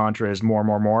 my mantra is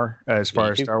more as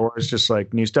far as Star Wars, just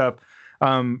like new stuff.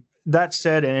 That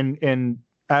said, and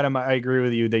Adam, I agree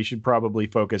with you. They should probably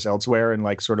focus elsewhere and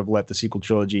like sort of let the sequel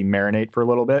trilogy marinate for a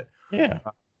little bit. Yeah.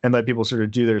 And let people sort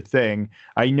of do their thing.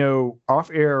 I know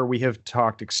off air we have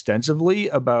talked extensively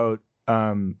about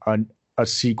a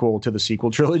sequel to the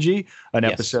sequel trilogy,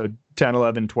 episode 10,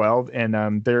 11, 12. And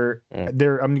I'm going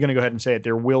to go ahead and say it.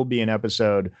 There will be an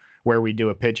episode where we do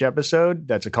a pitch episode.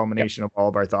 That's a culmination of all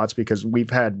of our thoughts, because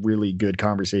we've had really good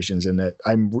conversations in that.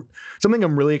 Something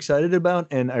I'm really excited about.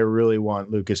 And I really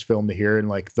want Lucasfilm to hear, and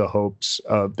like the hopes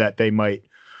of that they might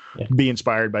be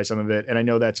inspired by some of it. And I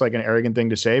know that's like an arrogant thing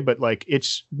to say, but like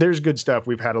there's good stuff.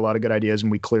 We've had a lot of good ideas,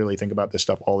 and we clearly think about this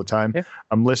stuff all the time. Yeah.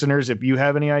 Listeners, if you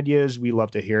have any ideas, we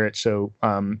love to hear it. So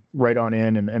write on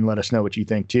in and let us know what you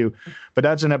think too. But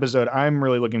that's an episode I'm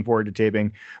really looking forward to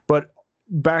taping. But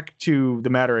back to the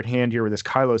matter at hand here with this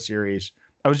Kylo series,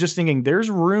 I was just thinking there's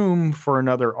room for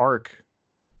another arc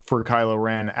for Kylo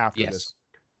Ren after this.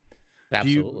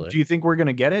 Absolutely. Do you think we're going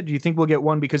to get it? Do you think we'll get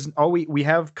one? Because we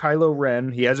have Kylo Ren.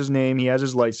 He has his name. He has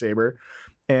his lightsaber.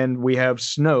 And we have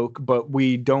Snoke, but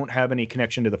we don't have any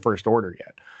connection to the First Order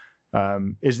yet.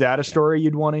 Is that a story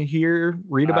you'd want to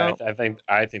read about? I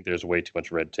think there's way too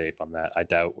much red tape on that. I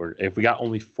doubt if we got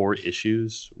only 4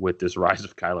 issues with this Rise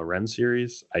of Kylo Ren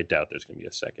series, I doubt there's going to be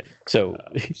a second. So,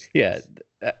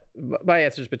 my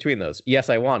answer is between those. Yes,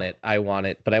 I want it,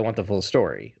 but I want the full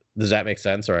story. Does that make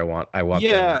sense? Or I want.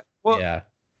 Yeah. Well, yeah.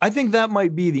 I think that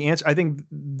might be the answer. I think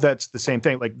that's the same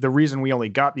thing. Like the reason we only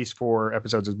got these 4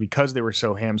 episodes is because they were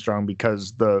so hamstrung,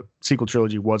 because the sequel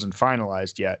trilogy wasn't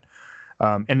finalized yet.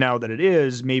 And now that it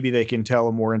is, maybe they can tell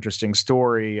a more interesting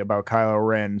story about Kylo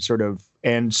Ren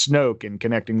and Snoke and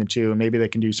connecting the two. And maybe they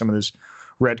can do some of this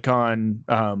retcon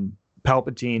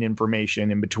Palpatine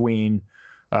information in between,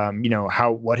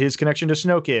 what his connection to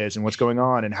Snoke is and what's going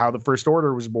on and how the First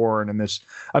Order was born. And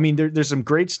there's some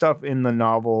great stuff in the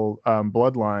novel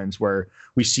Bloodlines where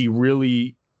we see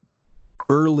really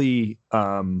early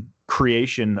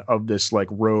creation of this like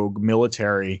rogue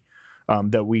military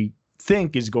that we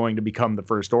think is going to become the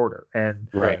First Order. And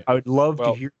I would love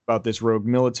to hear about this rogue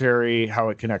military, how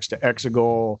it connects to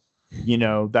Exegol,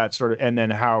 that sort of, and then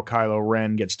how Kylo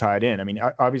Ren gets tied in. I mean,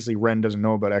 obviously Ren doesn't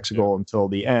know about Exegol until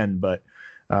the end, but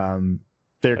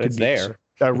there could be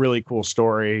a really cool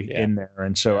story in there.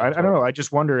 And so I don't know. I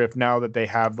just wonder if now that they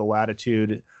have the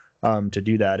latitude to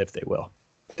do that, if they will.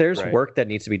 There's work that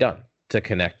needs to be done to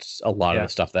connect a lot of the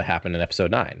stuff that happened in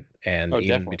episode 9 and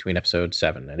even between episode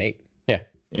 7 and 8.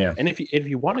 Yeah. And if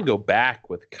you want to go back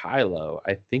with Kylo,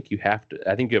 I think you have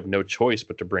no choice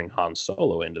but to bring Han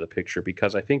Solo into the picture,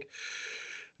 because I think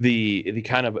the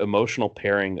kind of emotional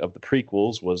pairing of the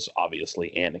prequels was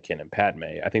obviously Anakin and Padme.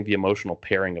 I think the emotional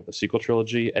pairing of the sequel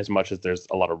trilogy, as much as there's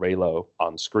a lot of Reylo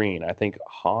on screen, I think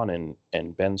Han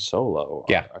and Ben Solo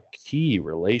are a key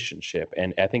relationship.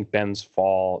 And I think Ben's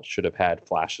fall should have had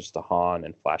flashes to Han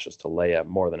and flashes to Leia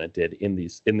more than it did in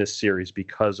this series,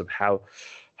 because of how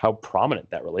prominent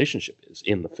that relationship is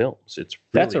in the films.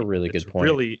 That's a really good point.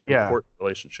 Really important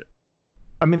relationship.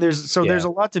 I mean, there's a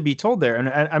lot to be told there, and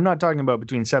I'm not talking about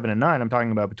between 7 and 9. I'm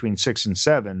talking about between 6 and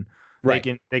 7.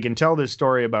 Right. They can tell this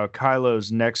story about Kylo's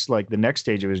the next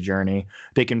stage of his journey.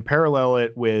 They can parallel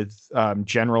it with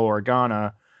General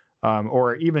Organa,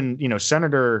 or even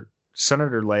Senator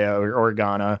Leia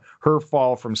Organa, her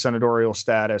fall from senatorial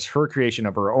status, her creation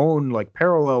of her own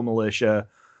parallel militia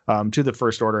to the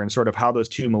First Order, and sort of how those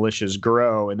two militias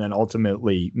grow and then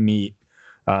ultimately meet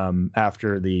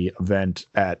after the event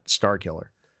at Starkiller.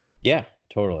 Yeah,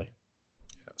 totally.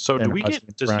 So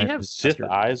does he have Sith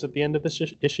eyes at the end of this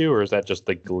issue, or is that just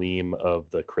the gleam of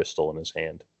the crystal in his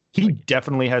hand? He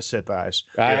definitely has Sith eyes.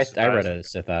 I read it as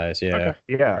Sith eyes, yeah. Okay.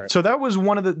 Yeah. Right. So that was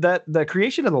one of the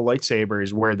creation of the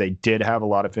lightsabers where they did have a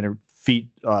lot of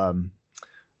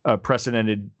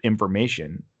precedented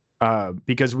information.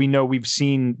 Because we've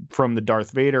seen from the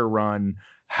Darth Vader run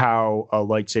how a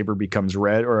lightsaber becomes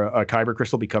red or a kyber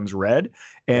crystal becomes red.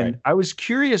 And I was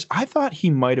curious. I thought he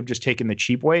might have just taken the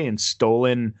cheap way and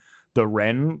stolen the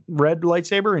Ren red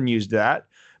lightsaber and used that,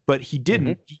 but he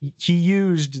didn't. He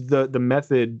used the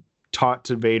method taught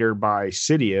to Vader by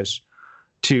Sidious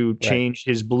to change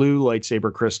his blue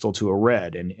lightsaber crystal to a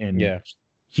red, and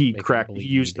he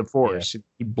used the Force.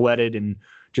 He bled it and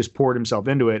just poured himself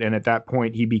into it, and at that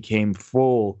point he became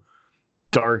full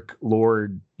Dark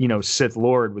Lord, Sith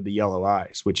Lord with the yellow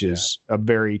eyes, which is a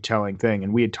very telling thing.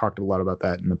 And we had talked a lot about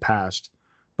that in the past,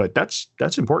 but that's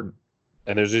important.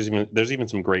 And there's even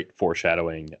some great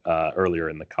foreshadowing earlier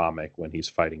in the comic when he's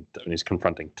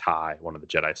confronting Ty, one of the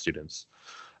Jedi students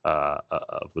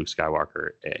of Luke Skywalker,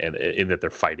 and in that they're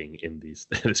fighting in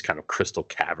this kind of crystal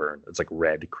cavern. It's like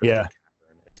red crystal cavern.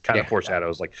 It kind of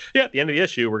foreshadows like, at the end of the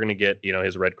issue, we're going to get,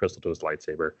 his red crystal to his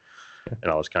lightsaber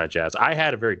and all this kind of jazz. I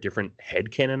had a very different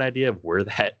headcanon idea of where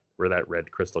that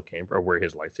red crystal came from, or where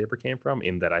his lightsaber came from,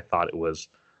 in that I thought it was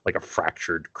like a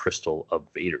fractured crystal of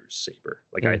Vader's saber.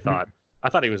 Like I thought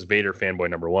he was Vader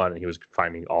fanboy number one, and he was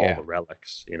finding all the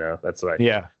relics. That's what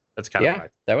that's kind of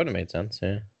that would have made sense.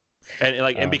 Yeah.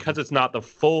 And because it's not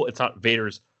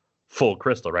Vader's full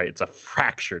crystal, right? It's a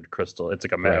fractured crystal. It's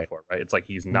like a metaphor, right? It's like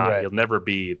he's not. He'll never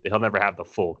have the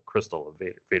full crystal of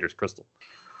Vader's crystal.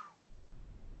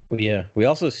 Yeah. We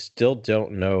also still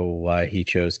don't know why he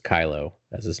chose Kylo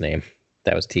as his name.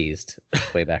 That was teased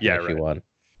way back in issue 1.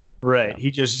 Right.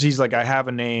 Yeah. He's like, I have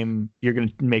a name. You're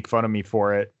gonna make fun of me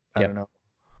for it. I don't know.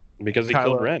 Because he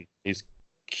killed Ren. He's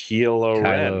Kylo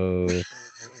Ren.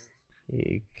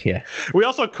 Yeah. We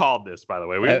also called this, by the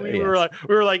way. We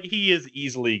were like, he is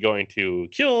easily going to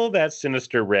kill that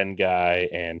sinister Ren guy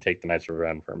and take the Knights of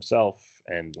Ren for himself.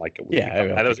 And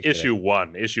that was issue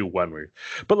 1.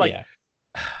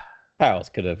 How else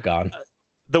could it have gone?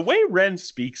 The way Ren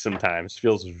speaks sometimes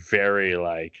feels very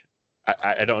like,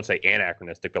 I don't say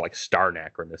anachronistic, but like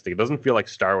star-anachronistic. It doesn't feel like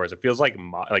Star Wars. It feels like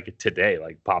today,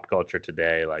 like pop culture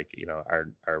today, like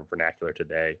our vernacular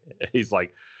today. He's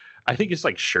like, I think it's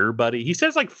like sure, buddy. He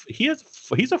says like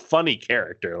he's a funny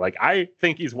character. Like I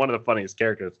think he's one of the funniest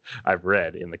characters I've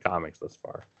read in the comics thus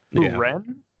far.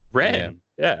 Ren? Ren,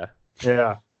 yeah.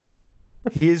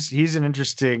 He's an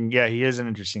interesting. Yeah, he is an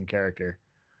interesting character.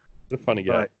 He's a funny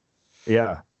guy.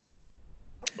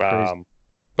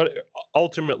 But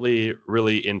ultimately,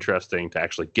 really interesting to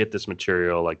actually get this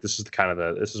material. Like this is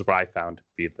what I found to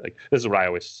be like. This is what I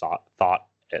always thought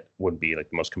it would be like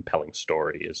the most compelling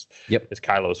story is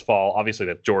Kylo's fall. Obviously,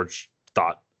 that George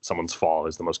thought someone's fall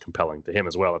is the most compelling to him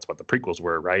as well. That's what the prequels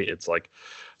were, right? It's like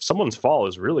someone's fall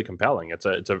is really compelling. It's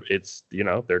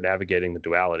they're navigating the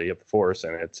duality of the Force,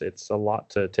 and it's a lot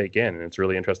to take in, and it's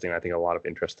really interesting. I think a lot of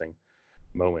interesting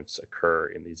moments occur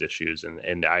in these issues,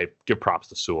 and I give props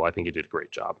to Sewell. I think he did a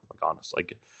great job. Like honest,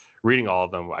 like reading all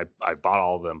of them, I bought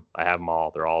all of them. I have them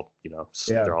all. They're all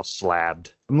they're all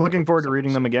slabbed. I'm looking forward to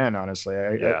reading them again. Honestly,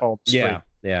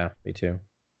 me too.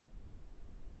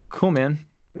 Cool, man.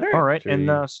 All right, and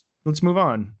let's move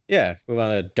on. Yeah, move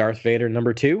on to Darth Vader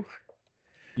number 2.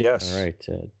 Yes. All right,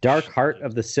 Dark Heart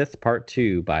of the Sith Part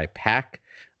 2 by Pack,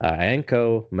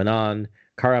 Anko, Manon,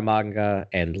 Karamanga,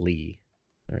 and Lee.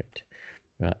 All right.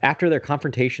 After their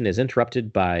confrontation is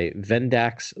interrupted by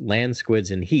Vendak's land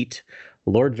squids in heat,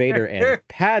 Lord Vader and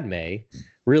Padme,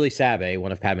 really Sabe,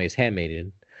 one of Padme's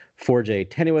handmaiden, forge a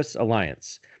tenuous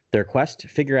alliance. Their quest to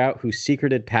figure out who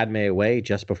secreted Padme away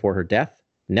just before her death.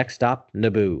 Next stop,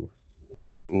 Naboo.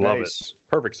 Love it.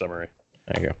 Perfect summary.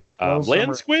 There you go.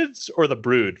 Land squids or the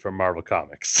Brood from Marvel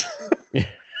Comics?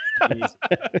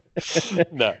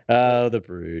 No. Oh, the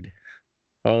Brood.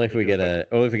 Only if we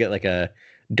get like a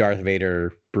Darth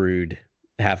Vader brood,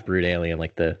 half brood alien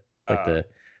like the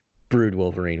Brood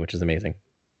Wolverine, which is amazing.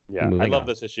 Yeah, I love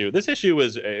this issue. This issue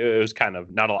was kind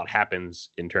of not a lot happens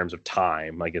in terms of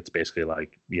time. Like it's basically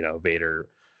like Vader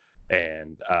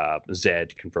and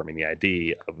Zed confirming the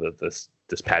ID of this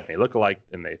Padme lookalike,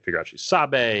 and they figure out she's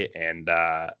Sabe, and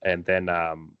then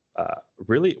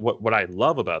really what I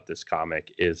love about this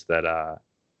comic is that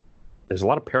there's a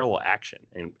lot of parallel action,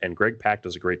 and Greg Pak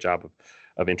does a great job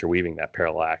of interweaving that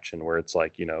parallel action where it's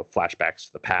like flashbacks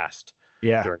to the past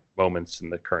during moments in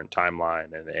the current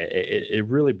timeline, and it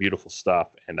really beautiful stuff.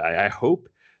 And I hope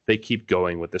they keep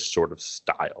going with this sort of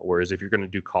style. Whereas if you're going to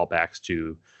do callbacks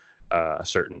to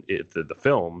the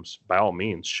films, by all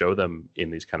means, show them in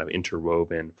these kind of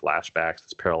interwoven flashbacks,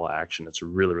 this parallel action. It's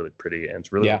really, really pretty, and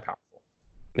it's really powerful.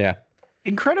 Yeah,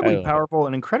 incredibly powerful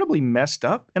and incredibly messed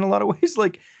up in a lot of ways.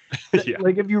 Like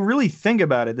if you really think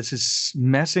about it, this is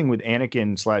messing with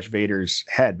Anakin / Vader's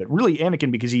head, but really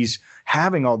Anakin, because he's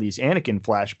having all these Anakin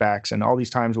flashbacks and all these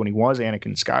times when he was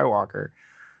Anakin Skywalker.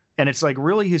 And it's like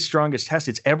really his strongest test.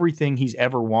 It's everything he's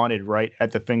ever wanted right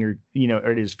at the finger,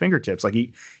 at his fingertips. Like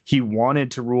he wanted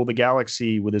to rule the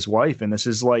galaxy with his wife. And this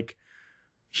is like,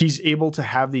 he's able to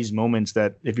have these moments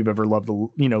that if you've ever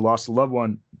lost a loved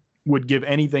one, would give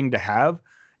anything to have.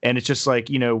 And it's just like,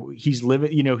 he's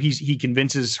living, he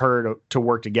convinces her to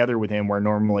work together with him where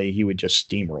normally he would just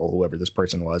steamroll whoever this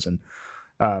person was. And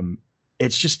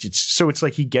it's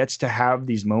like he gets to have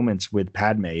these moments with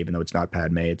Padme, even though it's not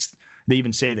Padme. They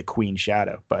even say the Queen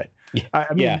Shadow, but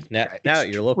I mean, now at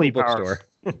your local bookstore.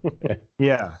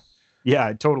 Yeah.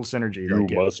 Total synergy. You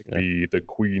must be the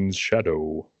Queen's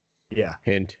Shadow. Yeah.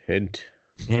 Hint, hint.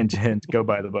 Hint, hint. Go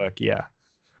buy the book. Yeah.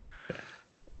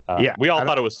 We all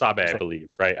thought it was Sabe, I believe,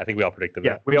 right? I think we all predicted that.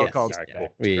 Yeah, we all called Sabe. Sabe.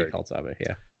 We called Sabe,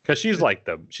 yeah. Because she's like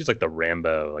the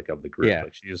Rambo of the group. Yeah.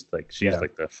 Like she's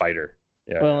like the fighter.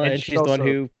 Yeah. Well, and she's the one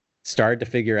who started to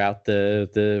figure out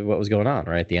the what was going on,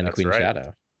 right? The end of Queen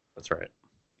Shadow. That's right.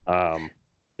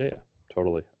 Yeah,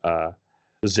 totally.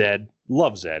 Zed,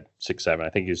 love Zed 6-7. I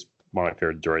think he's one of my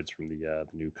favorite droids from the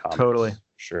new comics. Totally.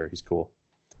 Sure, he's cool.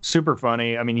 Super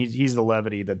funny. I mean, he's the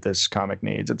levity that this comic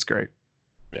needs. It's great.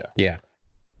 Yeah.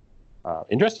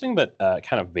 Interesting that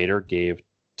kind of Vader gave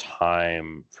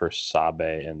time for Sabe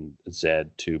and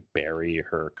Zed to bury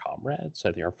her comrades.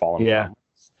 I think her fallen comrades.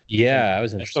 Yeah, I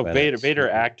was interested. So Vader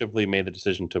actively made the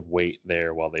decision to wait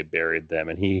there while they buried them,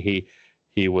 and he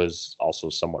was also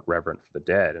somewhat reverent for the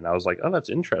dead. And I was like, oh, that's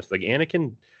interesting. Like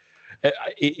Anakin,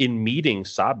 in meeting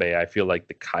Sabe, I feel like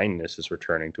the kindness is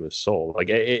returning to his soul. Like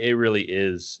it really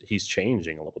is. He's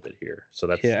changing a little bit here. So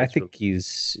that's I think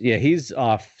he's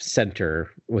off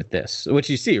center with this, which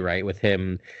you see right with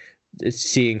him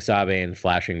seeing Sabe and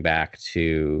flashing back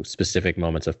to specific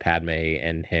moments of Padme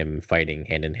and him fighting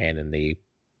hand in hand in the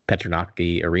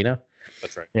Petronaki arena.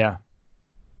 That's right. Yeah.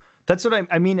 That's what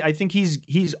I mean. I think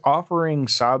he's offering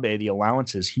Sabe the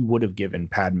allowances he would have given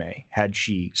Padme had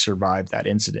she survived that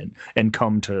incident and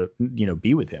come to,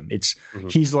 be with him.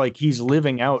 He's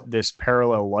living out this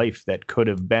parallel life that could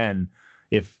have been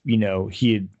if,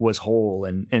 he was whole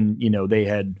and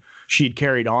she had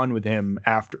carried on with him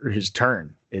after his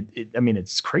turn.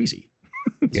 It's crazy.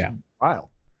 It's wild.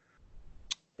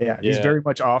 Yeah, he's very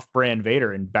much off-brand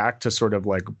Vader and back to sort of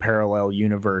like parallel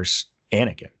universe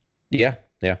Anakin. Yeah.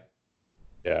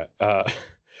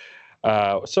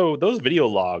 So those video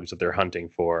logs that they're hunting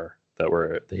for that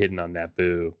were hidden on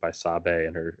Naboo by Sabe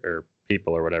and her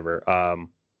people or whatever, are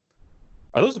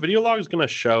those video logs going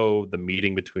to show the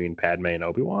meeting between Padme and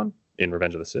Obi-Wan in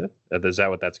Revenge of the Sith? Is that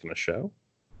what that's going to show?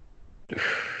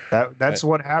 That's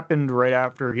what happened right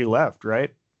after he left,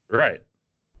 right? Right.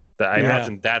 I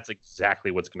imagine that's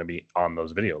exactly what's going to be on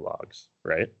those video logs,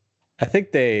 right? I think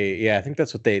I think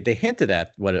that's what they hinted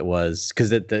at what it was,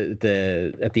 because at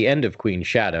the end of Queen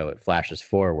Shadow, it flashes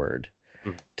forward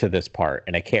to this part,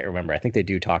 and I can't remember. I think they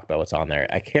do talk about what's on there.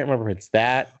 I can't remember if it's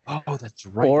that. Oh, that's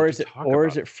right. Or is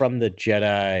it from the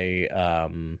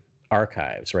Jedi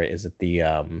archives? Right? Is it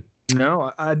the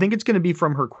No, I think it's going to be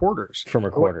from her quarters. From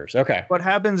her quarters. Okay. What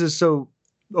happens is, so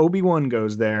Obi-Wan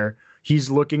goes there.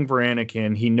 He's looking for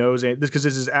Anakin. He knows this because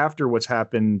this is after what's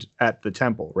happened at the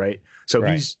temple, right? So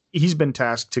he's been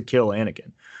tasked to kill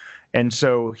Anakin, and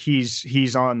so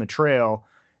he's on the trail.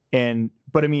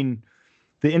 But I mean,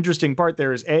 the interesting part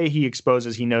there is he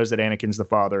exposes he knows that Anakin's the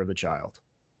father of the child,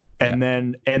 and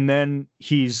then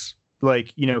he's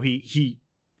like, he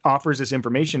offers this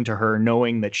information to her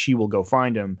knowing that she will go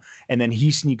find him, and then he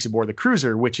sneaks aboard the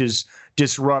cruiser, which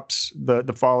disrupts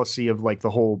the fallacy of like the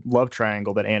whole love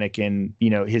triangle that Anakin,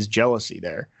 his jealousy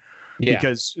there.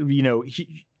 Because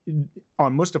he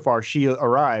on Mustafar, she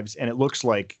arrives and it looks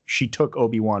like she took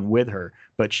Obi-Wan with her,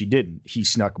 but she didn't. He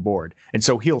snuck aboard, and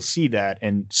so he'll see that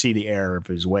and see the error of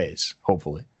his ways,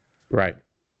 hopefully. Right.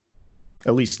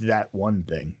 At least that one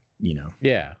thing,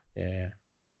 Yeah.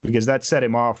 Because that set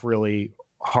him off really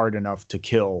hard enough to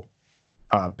kill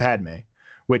Padme,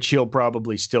 which he'll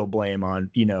probably still blame on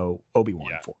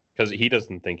Obi-Wan for, because he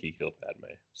doesn't think he killed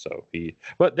Padme. So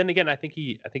but then again, I think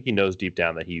he knows deep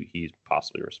down that he's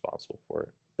possibly responsible for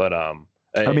it. But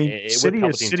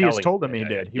Sidious told him he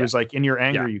did. He was like, in your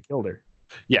anger, you killed her.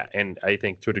 Yeah, and I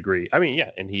think to a degree,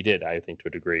 and he did. I think to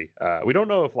a degree, we don't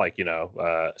know if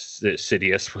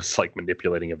Sidious was like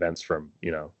manipulating events from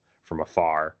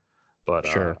afar. But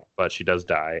sure. But she does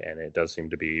die, and it does seem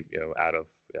to be out of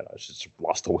she's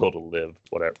lost the will to live,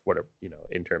 whatever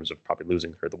in terms of probably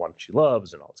losing the one she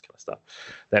loves and all this kind of stuff.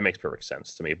 That makes perfect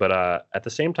sense to me. But at the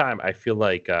same time, I feel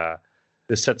like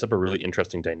this sets up a really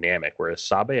interesting dynamic. Whereas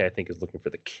Sabe, I think, is looking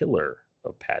for the killer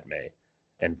of Padme,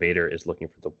 and Vader is looking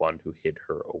for the one who hid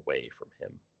her away from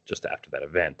him just after that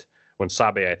event. When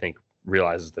Sabe, I think,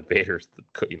 realizes that Vader's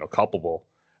culpable,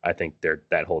 I think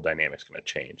that whole dynamic's going to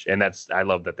change. And I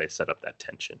love that they set up that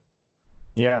tension.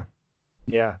 Yeah.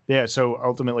 So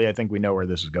ultimately, I think we know where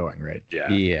this is going, right?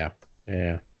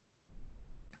 Yeah.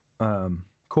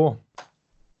 Cool.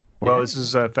 Well, this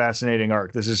is a fascinating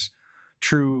arc. This is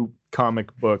true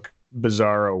comic book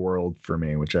bizarro world for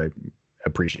me, which I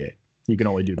appreciate. You can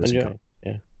only do this. Yeah.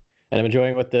 And I'm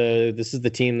enjoying this is the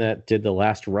team that did the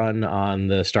last run on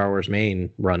the Star Wars main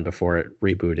run before it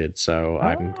rebooted. So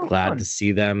I'm glad to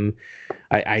see them.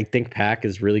 I think Pack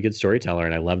is really good storyteller,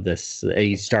 and I love this.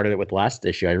 He started it with last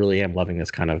issue. I really am loving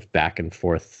this kind of back and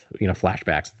forth,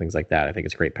 flashbacks and things like that. I think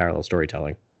it's great parallel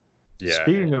storytelling. Yeah.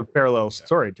 Speaking of parallel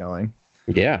storytelling.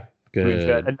 Yeah.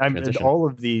 Good. And all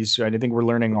of these, I think we're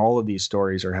learning all of these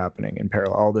stories are happening in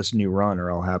parallel. All this new run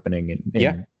are all happening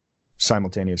in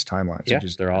simultaneous timelines. Yeah,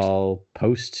 they're all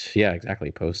post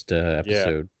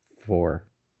episode 4.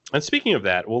 And speaking of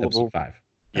that, we'll 5.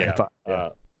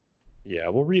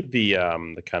 We'll read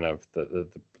the kind of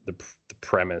the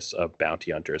premise of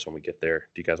Bounty Hunters when we get there.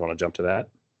 Do you guys want to jump to that?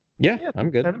 Yeah,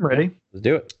 I'm good. I'm ready. Let's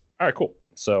do it. All right, cool.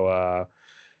 So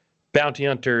Bounty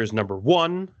Hunters number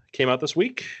 1 came out this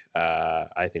week.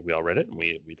 I think we all read it and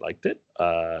we liked it.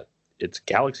 It's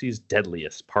Galaxy's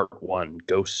Deadliest, Part 1,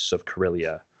 Ghosts of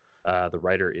Corellia. The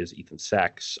writer is Ethan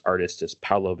Sachs. Artist is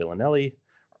Paolo Villanelli.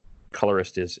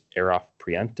 Colorist is Erof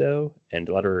Prianto. And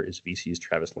letterer is VC's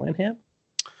Travis Lanham.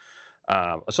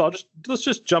 So let's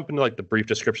just jump into like the brief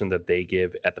description that they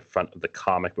give at the front of the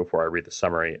comic before I read the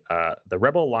summary. The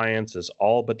Rebel Alliance is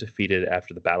all but defeated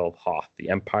after the Battle of Hoth. The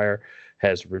Empire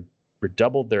has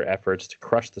redoubled their efforts to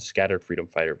crush the scattered freedom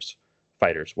fighters.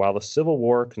 While the Civil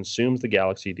War consumes the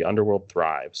galaxy, the underworld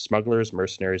thrives. Smugglers,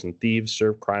 mercenaries, and thieves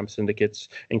serve crime syndicates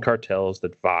and cartels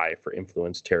that vie for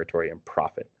influence, territory, and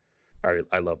profit.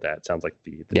 I love that. It sounds like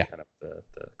the kind of the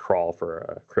crawl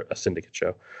for a syndicate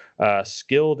show.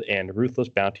 Skilled and ruthless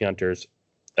bounty hunters,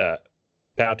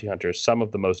 some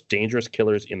of the most dangerous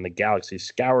killers in the galaxy,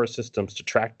 scour systems to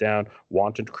track down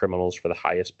wanted criminals for the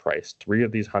highest price. 3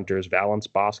 of these hunters, Valance,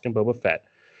 Bosk, and Boba Fett,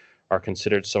 are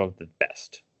considered some of the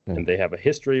best. And they have a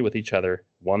history with each other,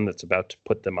 one that's about to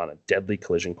put them on a deadly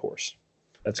collision course.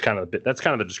 That's kind of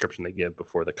the description they give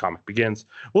before the comic begins.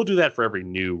 We'll do that for every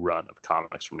new run of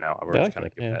comics from now on. We're just kind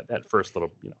of give that first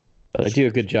little, But I do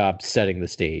a good job setting the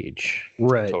stage.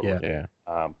 Right. Totally. Yeah.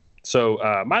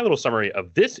 So my little summary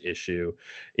of this issue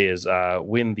is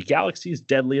when the galaxy's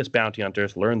deadliest bounty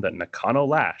hunters learn that Nakano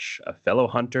Lash, a fellow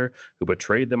hunter who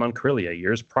betrayed them on Corellia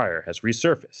years prior, has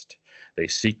resurfaced, they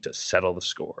seek to settle the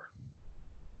score.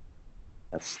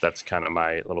 That's kind of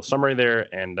my little summary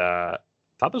there, and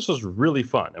thought this was really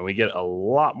fun. And we get a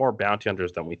lot more bounty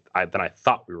hunters than I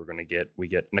thought we were going to get. We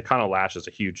get Nakano Lash is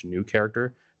a huge new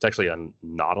character. It's actually a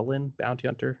Nautolan bounty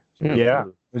hunter.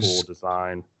 So cool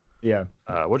design. Yeah.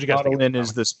 What'd you guys think? Nautolan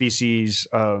is the species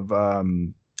of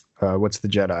what's the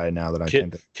Jedi now that I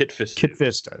can't think? Kit Fisto. Kit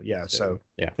Fisto. Yeah. So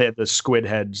they have the squid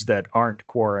heads that aren't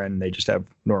Quarren. They just have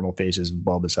normal faces,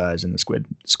 bulbous eyes, and the squid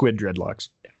dreadlocks.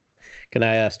 Can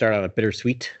I start on a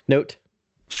bittersweet note?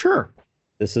 Sure.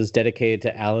 This is dedicated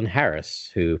to Alan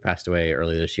Harris, who passed away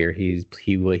earlier this year. He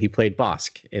played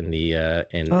Bosk in the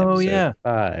in episode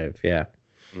 5. Yeah.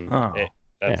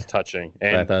 That's touching.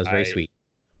 And I thought it was very sweet.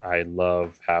 I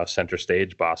love how center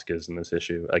stage Bosk is in this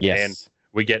issue. Again,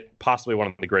 we get possibly one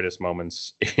of the greatest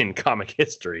moments in comic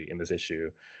history in this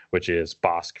issue, which is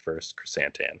Bosk versus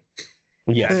Chrysantan.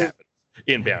 Yeah.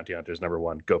 In Bounty Hunters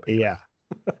 #1. Go pick Yeah.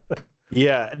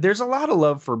 Yeah, there's a lot of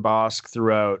love for Bosk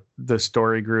throughout the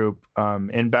story group.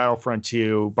 In Battlefront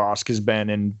 2, Bosk has been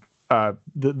in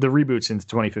the reboot since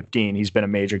 2015. He's been a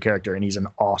major character, and he's an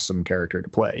awesome character to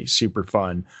play. He's super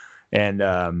fun. And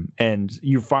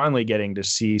you're finally getting to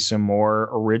see some more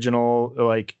original,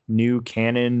 like, new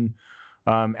canon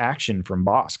action from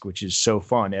Bosk, which is so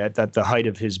fun at the height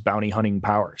of his bounty hunting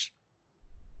powers.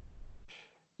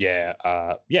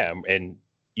 And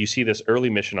you see this early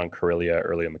mission on Corellia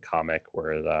early in the comic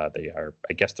where they're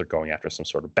going after some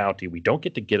sort of bounty. We don't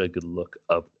get to get a good look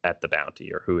at the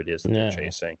bounty or who it is that they're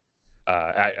chasing.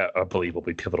 I believe will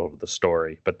be pivotal to the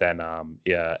story. But then,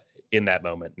 in that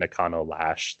moment, Nakano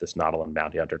Lash, this Nautolan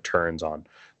bounty hunter, turns on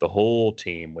the whole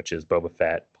team, which is Boba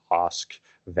Fett, Bosk,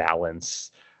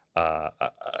 Valance,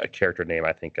 a character name,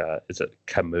 I think, is it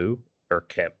Camus? Or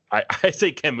Cam, I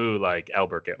say Camus like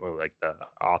Albert Camus, like the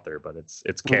author, but it's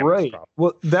Camus. Right. Probably.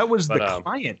 Well, that was the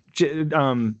client.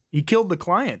 He killed the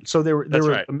client, so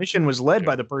the mission was led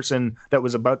by the person that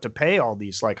was about to pay all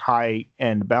these like high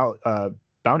end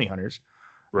bounty hunters.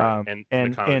 Right.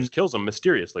 And just kills him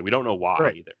mysteriously. We don't know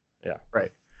why either. Yeah.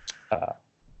 Right.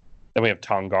 Then we have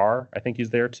Tongar. I think he's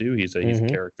there too. He's a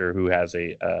character who has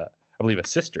I believe a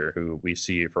sister who we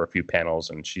see for a few panels,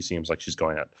 and she seems like she's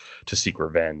going out to seek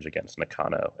revenge against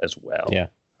Nakano as well. Yeah.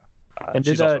 And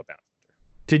she's also bound.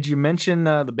 did you mention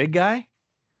the big guy?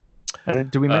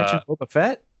 Did we mention Boba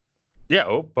Fett? Yeah.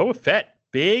 Oh, Boba Fett.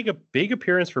 Big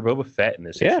appearance for Boba Fett in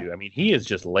this issue. I mean, he is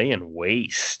just laying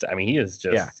waste. I mean, he is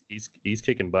just he's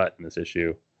kicking butt in this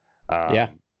issue.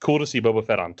 Cool to see Boba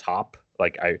Fett on top.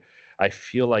 Like I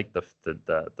feel like the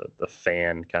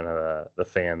fan kind of the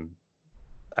fan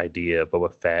idea of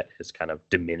Boba Fett has kind of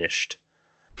diminished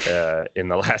in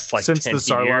the last like since 10 the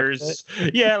Sarlacc years.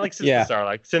 Yeah, like since the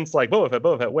Sarlacc, since like Boba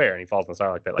Fett where? And he falls in the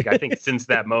Sarlacc pit. Like I think since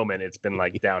that moment it's been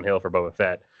like downhill for Boba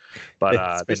Fett.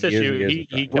 But this issue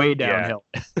he way downhill.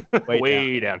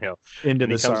 way downhill. Into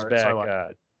and the he comes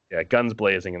Sarlacc. back guns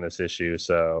blazing in this issue.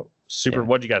 So super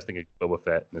what do you guys think of Boba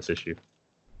Fett in this issue?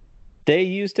 They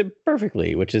used him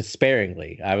perfectly, which is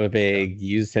sparingly. I'm a big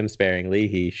used him sparingly.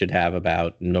 He should have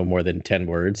about no more than 10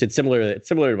 words. It's similar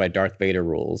to my Darth Vader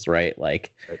rules, right?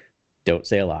 Like, don't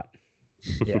say a lot.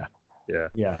 Yeah.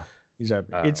 Yeah.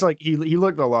 Exactly. It's like he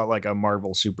looked a lot like a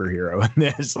Marvel superhero in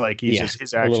this. Like he's just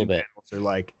his action panels are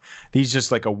like he's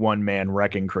just like a one man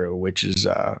wrecking crew, which is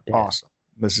awesome.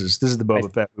 This is the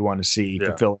Boba Fett we want to see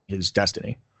fulfill his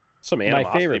destiny. Some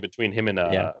animosity between him and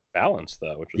Balance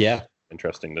though, which was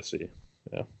interesting to see.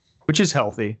 Yeah. Which is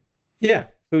healthy. Yeah.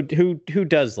 Who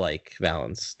does like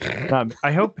Balance?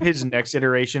 I hope his next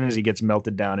iteration is he gets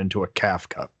melted down into a calf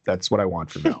cup. That's what I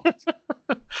want for Balance.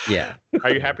 Yeah.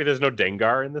 Are you happy there's no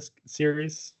Dengar in this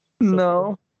series?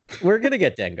 No. We're gonna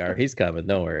get Dengar. He's coming.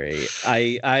 Don't worry.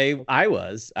 I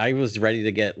was ready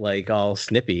to get like all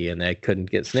snippy, and I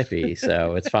couldn't get snippy,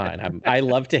 so it's fine. I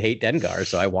love to hate Dengar,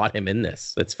 so I want him in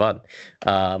this. It's fun.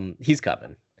 He's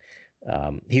coming.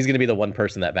 He's gonna be the one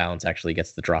person that Balance actually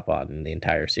gets the drop on in the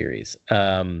entire series.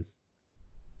 What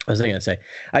was I gonna say?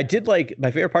 I did like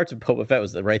my favorite parts of Boba Fett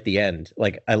was right at the end.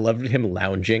 Like I loved him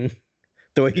lounging,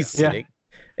 the way he's sitting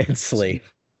and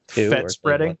Slave. Fett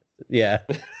spreading. Yeah.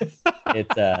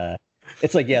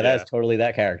 It's like, that's totally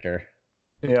that character.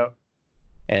 Yeah.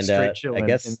 And I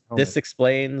guess this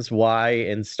explains why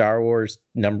in Star Wars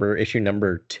issue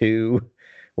number 2,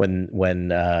 when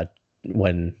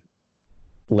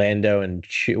Lando and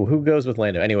who goes with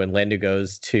Lando? Anyway, when Lando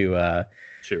goes to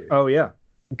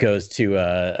goes to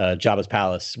Jabba's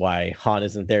palace, why Han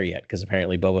isn't there yet, because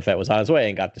apparently Boba Fett was on his way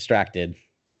and got distracted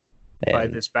by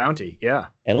this bounty. Yeah.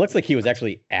 And it looks like he was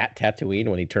actually at Tatooine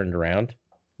when he turned around.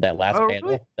 That last panel.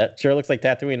 Really? That sure looks like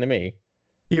Tatooine to me.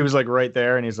 He was like right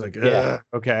there, and he's like,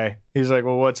 okay. He's like,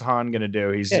 well, what's Han gonna do?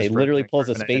 He literally pulls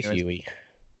a space Yui.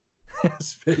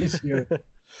 Space Yui.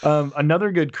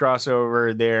 Another good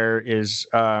crossover there is,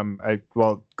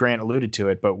 Grant alluded to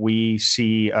it, but we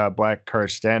see Black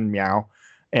Karsten Meow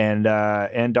and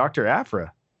Dr.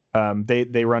 Aphra.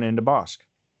 They run into Bosk.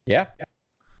 Yeah.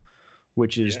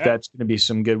 Which is that's going to be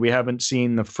some good. We haven't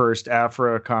seen the first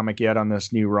Aphra comic yet on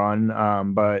this new run,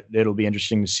 but it'll be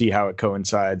interesting to see how it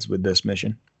coincides with this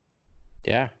mission.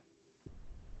 Yeah.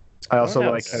 I also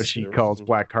like how she calls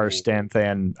Black Karsten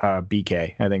Than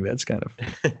BK. I think that's kind of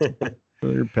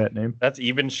her pet name. That's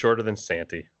even shorter than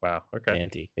Santi. Wow. Okay.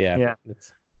 Santi. Yeah.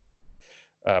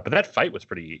 But that fight was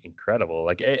pretty incredible.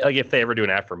 Like if they ever do an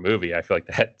Aphra movie, I feel like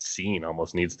that scene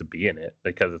almost needs to be in it,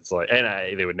 because it's like,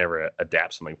 they would never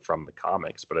adapt something from the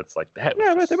comics, but it's like that.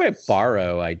 Yeah, but they might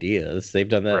borrow ideas. They've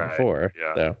done that before.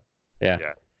 Yeah. So,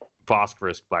 yeah. Bosk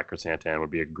versus Black Chrysanthemum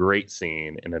would be a great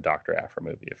scene in a Dr. Aphra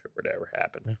movie if it were to ever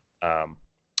happen. Yeah.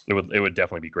 It would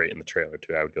definitely be great in the trailer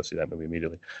too. I would go see that movie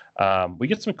immediately. We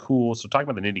get some cool. So talking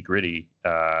about the nitty gritty,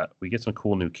 we get some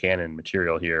cool new canon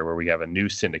material here where we have a new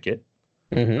syndicate.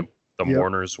 Mm-hmm. The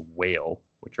Mourner's Whale,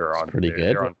 which are on pretty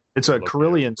good. It's a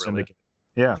Corellian syndicate.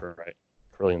 Yeah, that's right.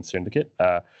 Corellian syndicate.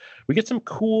 We get some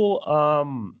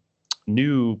cool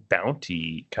new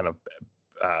bounty kind of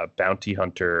bounty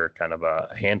hunter kind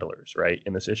of handlers, right,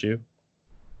 in this issue.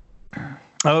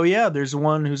 Oh yeah, there's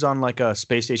one who's on like a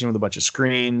space station with a bunch of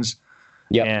screens.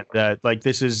 Yeah, and like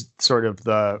this is sort of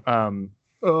the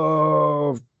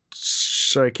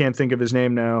so I can't think of his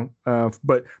name now.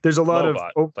 But there's a lot of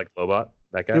like Lobot.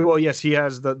 That guy? Well, yes, he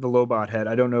has the Lobot head.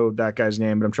 I don't know that guy's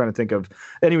name, but I'm trying to think of.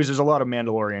 Anyways, there's a lot of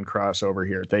Mandalorian crossover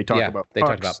here. They talk about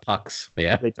Pucks.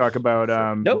 Yeah. They talk about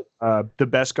the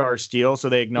Beskar Steel, so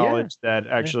they acknowledge that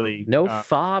actually no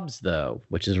fobs though,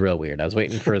 which is real weird. I was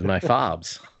waiting for my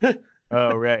fobs.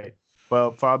 Oh right.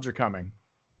 Well, fobs are coming.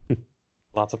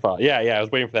 Lots of fobs. Yeah. I was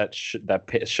waiting for that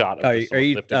shot.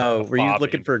 Of were you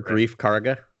looking for Grief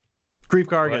Karga? Grief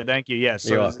Karga, thank you. Yes,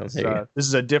 you're welcome. This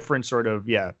is a different sort of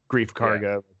Grief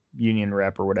Karga Union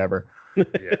rep or whatever.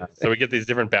 Yeah. So we get these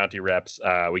different bounty reps.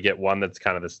 We get one that's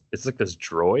kind of this. It's like this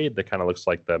droid that kind of looks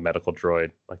like the medical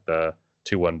droid, like the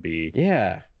 21B.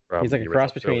 Yeah, from he's like a the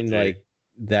cross original between trilogy. like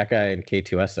that guy and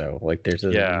K2SO. Like there's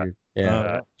a Yeah. weird-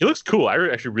 yeah. He looks cool. I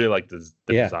actually really like the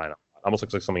Yeah. design. Almost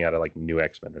looks like something out of like New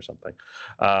X-Men or something.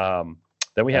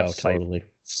 Then we have Oh, totally.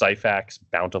 Syphax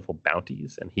Bountiful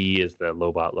Bounties, and he is the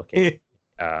Lobot looking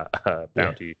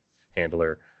bounty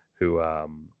handler who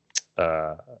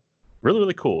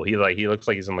really cool. He looks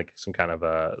like he's in like some kind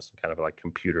of like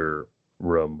computer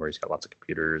room where he's got lots of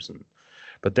computers. And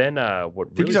but then what I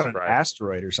think really he's on an surprised-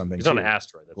 asteroid or something. He's on too. an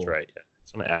asteroid. That's Cool. right. Yeah,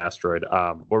 it's on an asteroid.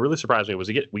 What really surprised me was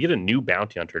we get a new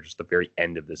bounty hunter just at the very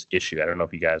end of this issue. I don't know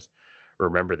if you guys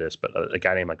remember this, but a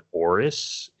guy named like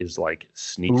Oris is like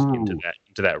sneaks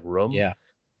into that room. Yeah.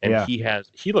 And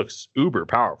he looks uber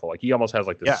powerful. Like he almost has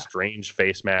like this strange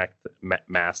face mask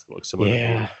that looks similar to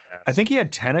Yeah. I think he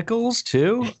had tentacles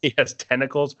too. he has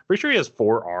tentacles. Pretty sure he has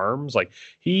 4 arms. Like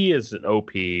he is an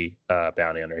OP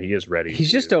bounty hunter. He is ready.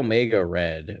 He's just Omega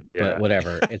Red, but Yeah.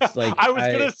 whatever. It's like I was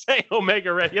gonna say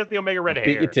Omega Red. He has the Omega Red hair.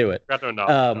 beat you to it. Forgot to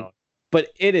acknowledge that. But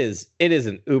it is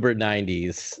an uber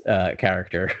 90s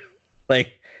character.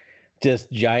 Like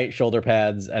just giant shoulder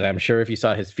pads, and I'm sure if you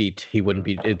saw his feet,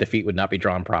 the feet would not be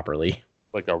drawn properly.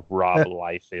 Like a Rob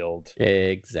Liefeld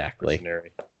Exactly.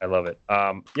 mercenary. I love it.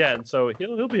 Yeah, and so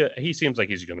he seems like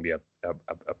he's going to be a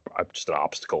just an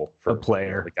obstacle for A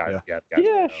player. the guys.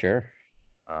 Yeah, sure.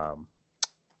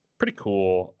 Pretty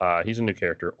cool. He's a new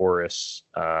character, Oris.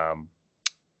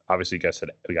 Obviously, you guys said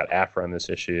we got Afra in this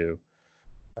issue.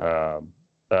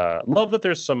 Love that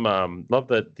there's some love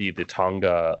that the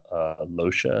Tonga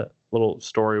Losha little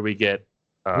story we get.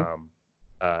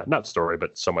 Not story,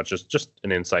 but so much just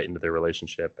an insight into their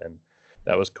relationship, and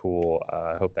that was cool.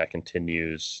 I hope that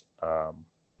continues.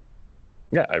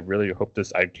 Yeah, I really hope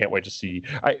this. I can't wait to see.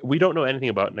 We don't know anything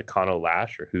about Nakano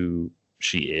Lash or who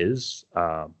she is.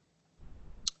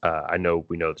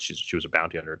 We know that she was a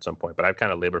bounty hunter at some point, but I've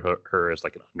kind of labeled her as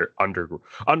like an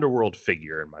underworld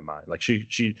figure in my mind. Like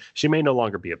she may no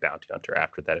longer be a bounty hunter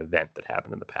after that event that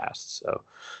happened in the past. So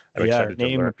I'm Her excited to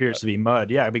name learn appears about to be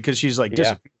Mud. Yeah, because she's like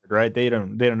disappeared, right? They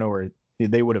don't know where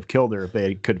they would have killed her if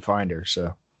they could find her.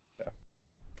 So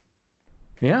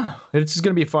yeah, it's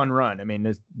going to be a fun run. I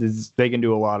mean, they can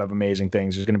do a lot of amazing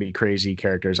things. There's going to be crazy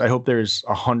characters. I hope there's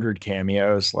 100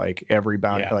 cameos, like every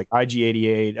bounty, like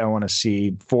IG-88. I want to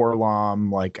see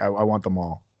Forlom. Like I want them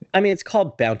all. I mean, it's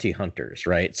called Bounty Hunters,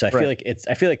 right? So I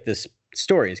feel like this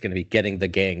story is going to be getting the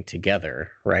gang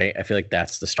together, right? I feel like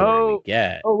that's the story we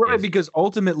get. Oh, right, because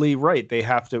ultimately, right, they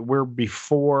have to. We're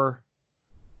before.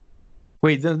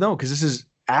 Wait, no, because this is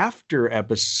after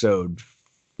episode 5.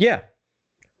 Yeah.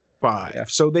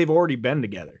 So they've already been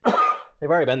together. They've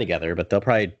already been together, but they'll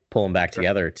probably pull them back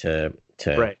together to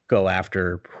go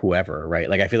after whoever, right?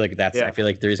 Like I feel like I feel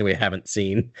like the reason we haven't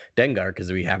seen Dengar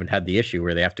because we haven't had the issue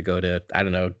where they have to go to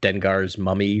Dengar's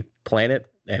mummy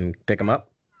planet and pick him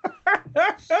up.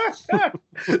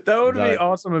 That would be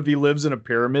awesome if he lives in a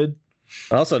pyramid.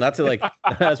 Also, not to like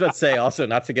I was about to say, also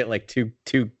not to get like too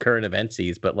current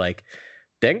eventsies, but like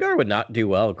Dengar would not do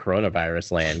well in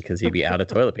coronavirus land because he'd be out of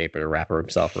toilet paper to wrap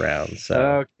himself around.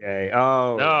 So okay.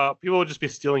 Oh no, people would just be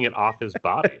stealing it off his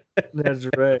body. That's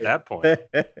right. At that point,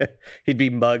 he'd be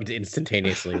mugged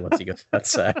instantaneously once he goes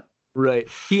outside. Right.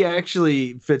 He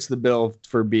actually fits the bill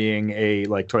for being a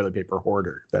like toilet paper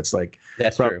hoarder. That's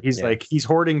true. He's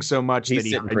hoarding so much that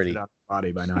he hides it on his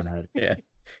body by not having. Yeah.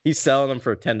 He's selling them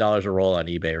for $10 a roll on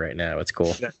eBay right now. It's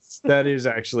cool. That is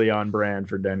actually on brand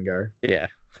for Dengar. Yeah.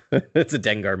 It's a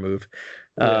Dengar move.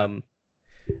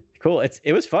 Cool.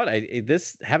 It was fun.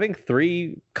 This having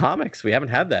 3 comics, we haven't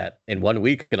had that in 1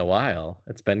 week in a while.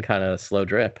 It's been kind of a slow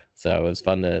drip. So it was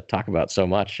fun to talk about so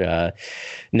much.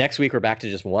 Next week we're back to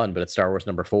just 1, but it's Star Wars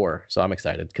number 4. So I'm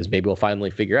excited because maybe we'll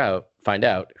finally find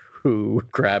out who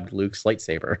grabbed Luke's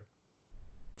lightsaber.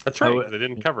 That's right. They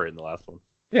didn't cover it in the last one.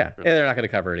 Yeah, and they're not going to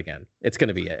cover it again. It's going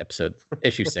to be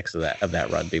issue 6 of that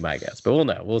run, be my guess. But we'll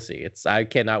know. We'll see. I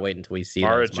cannot wait until we see.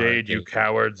 Mara Jade, you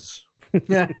cowards!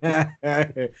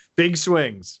 Big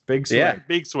swings. Yeah,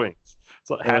 big swings.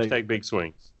 So hashtag big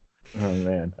swings. Oh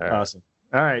man, awesome!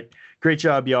 All right, great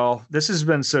job, y'all. This has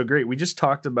been so great. We just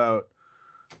talked about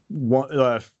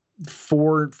 5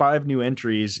 new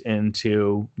entries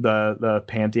into the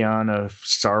pantheon of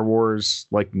Star Wars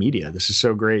like media. This is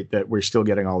so great that we're still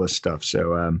getting all this stuff.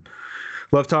 So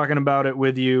love talking about it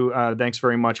with you. Thanks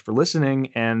very much for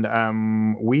listening,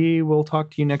 and we will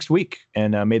talk to you next week.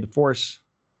 And may the Force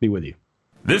be with you.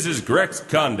 This is Grex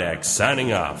Kondak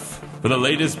signing off. For the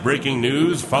latest breaking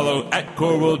news, follow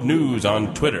 @CoreWorld News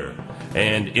on Twitter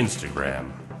and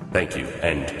Instagram. Thank you,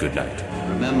 and good night.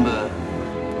 Remember,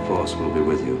 the Force will be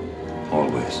with you,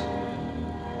 always.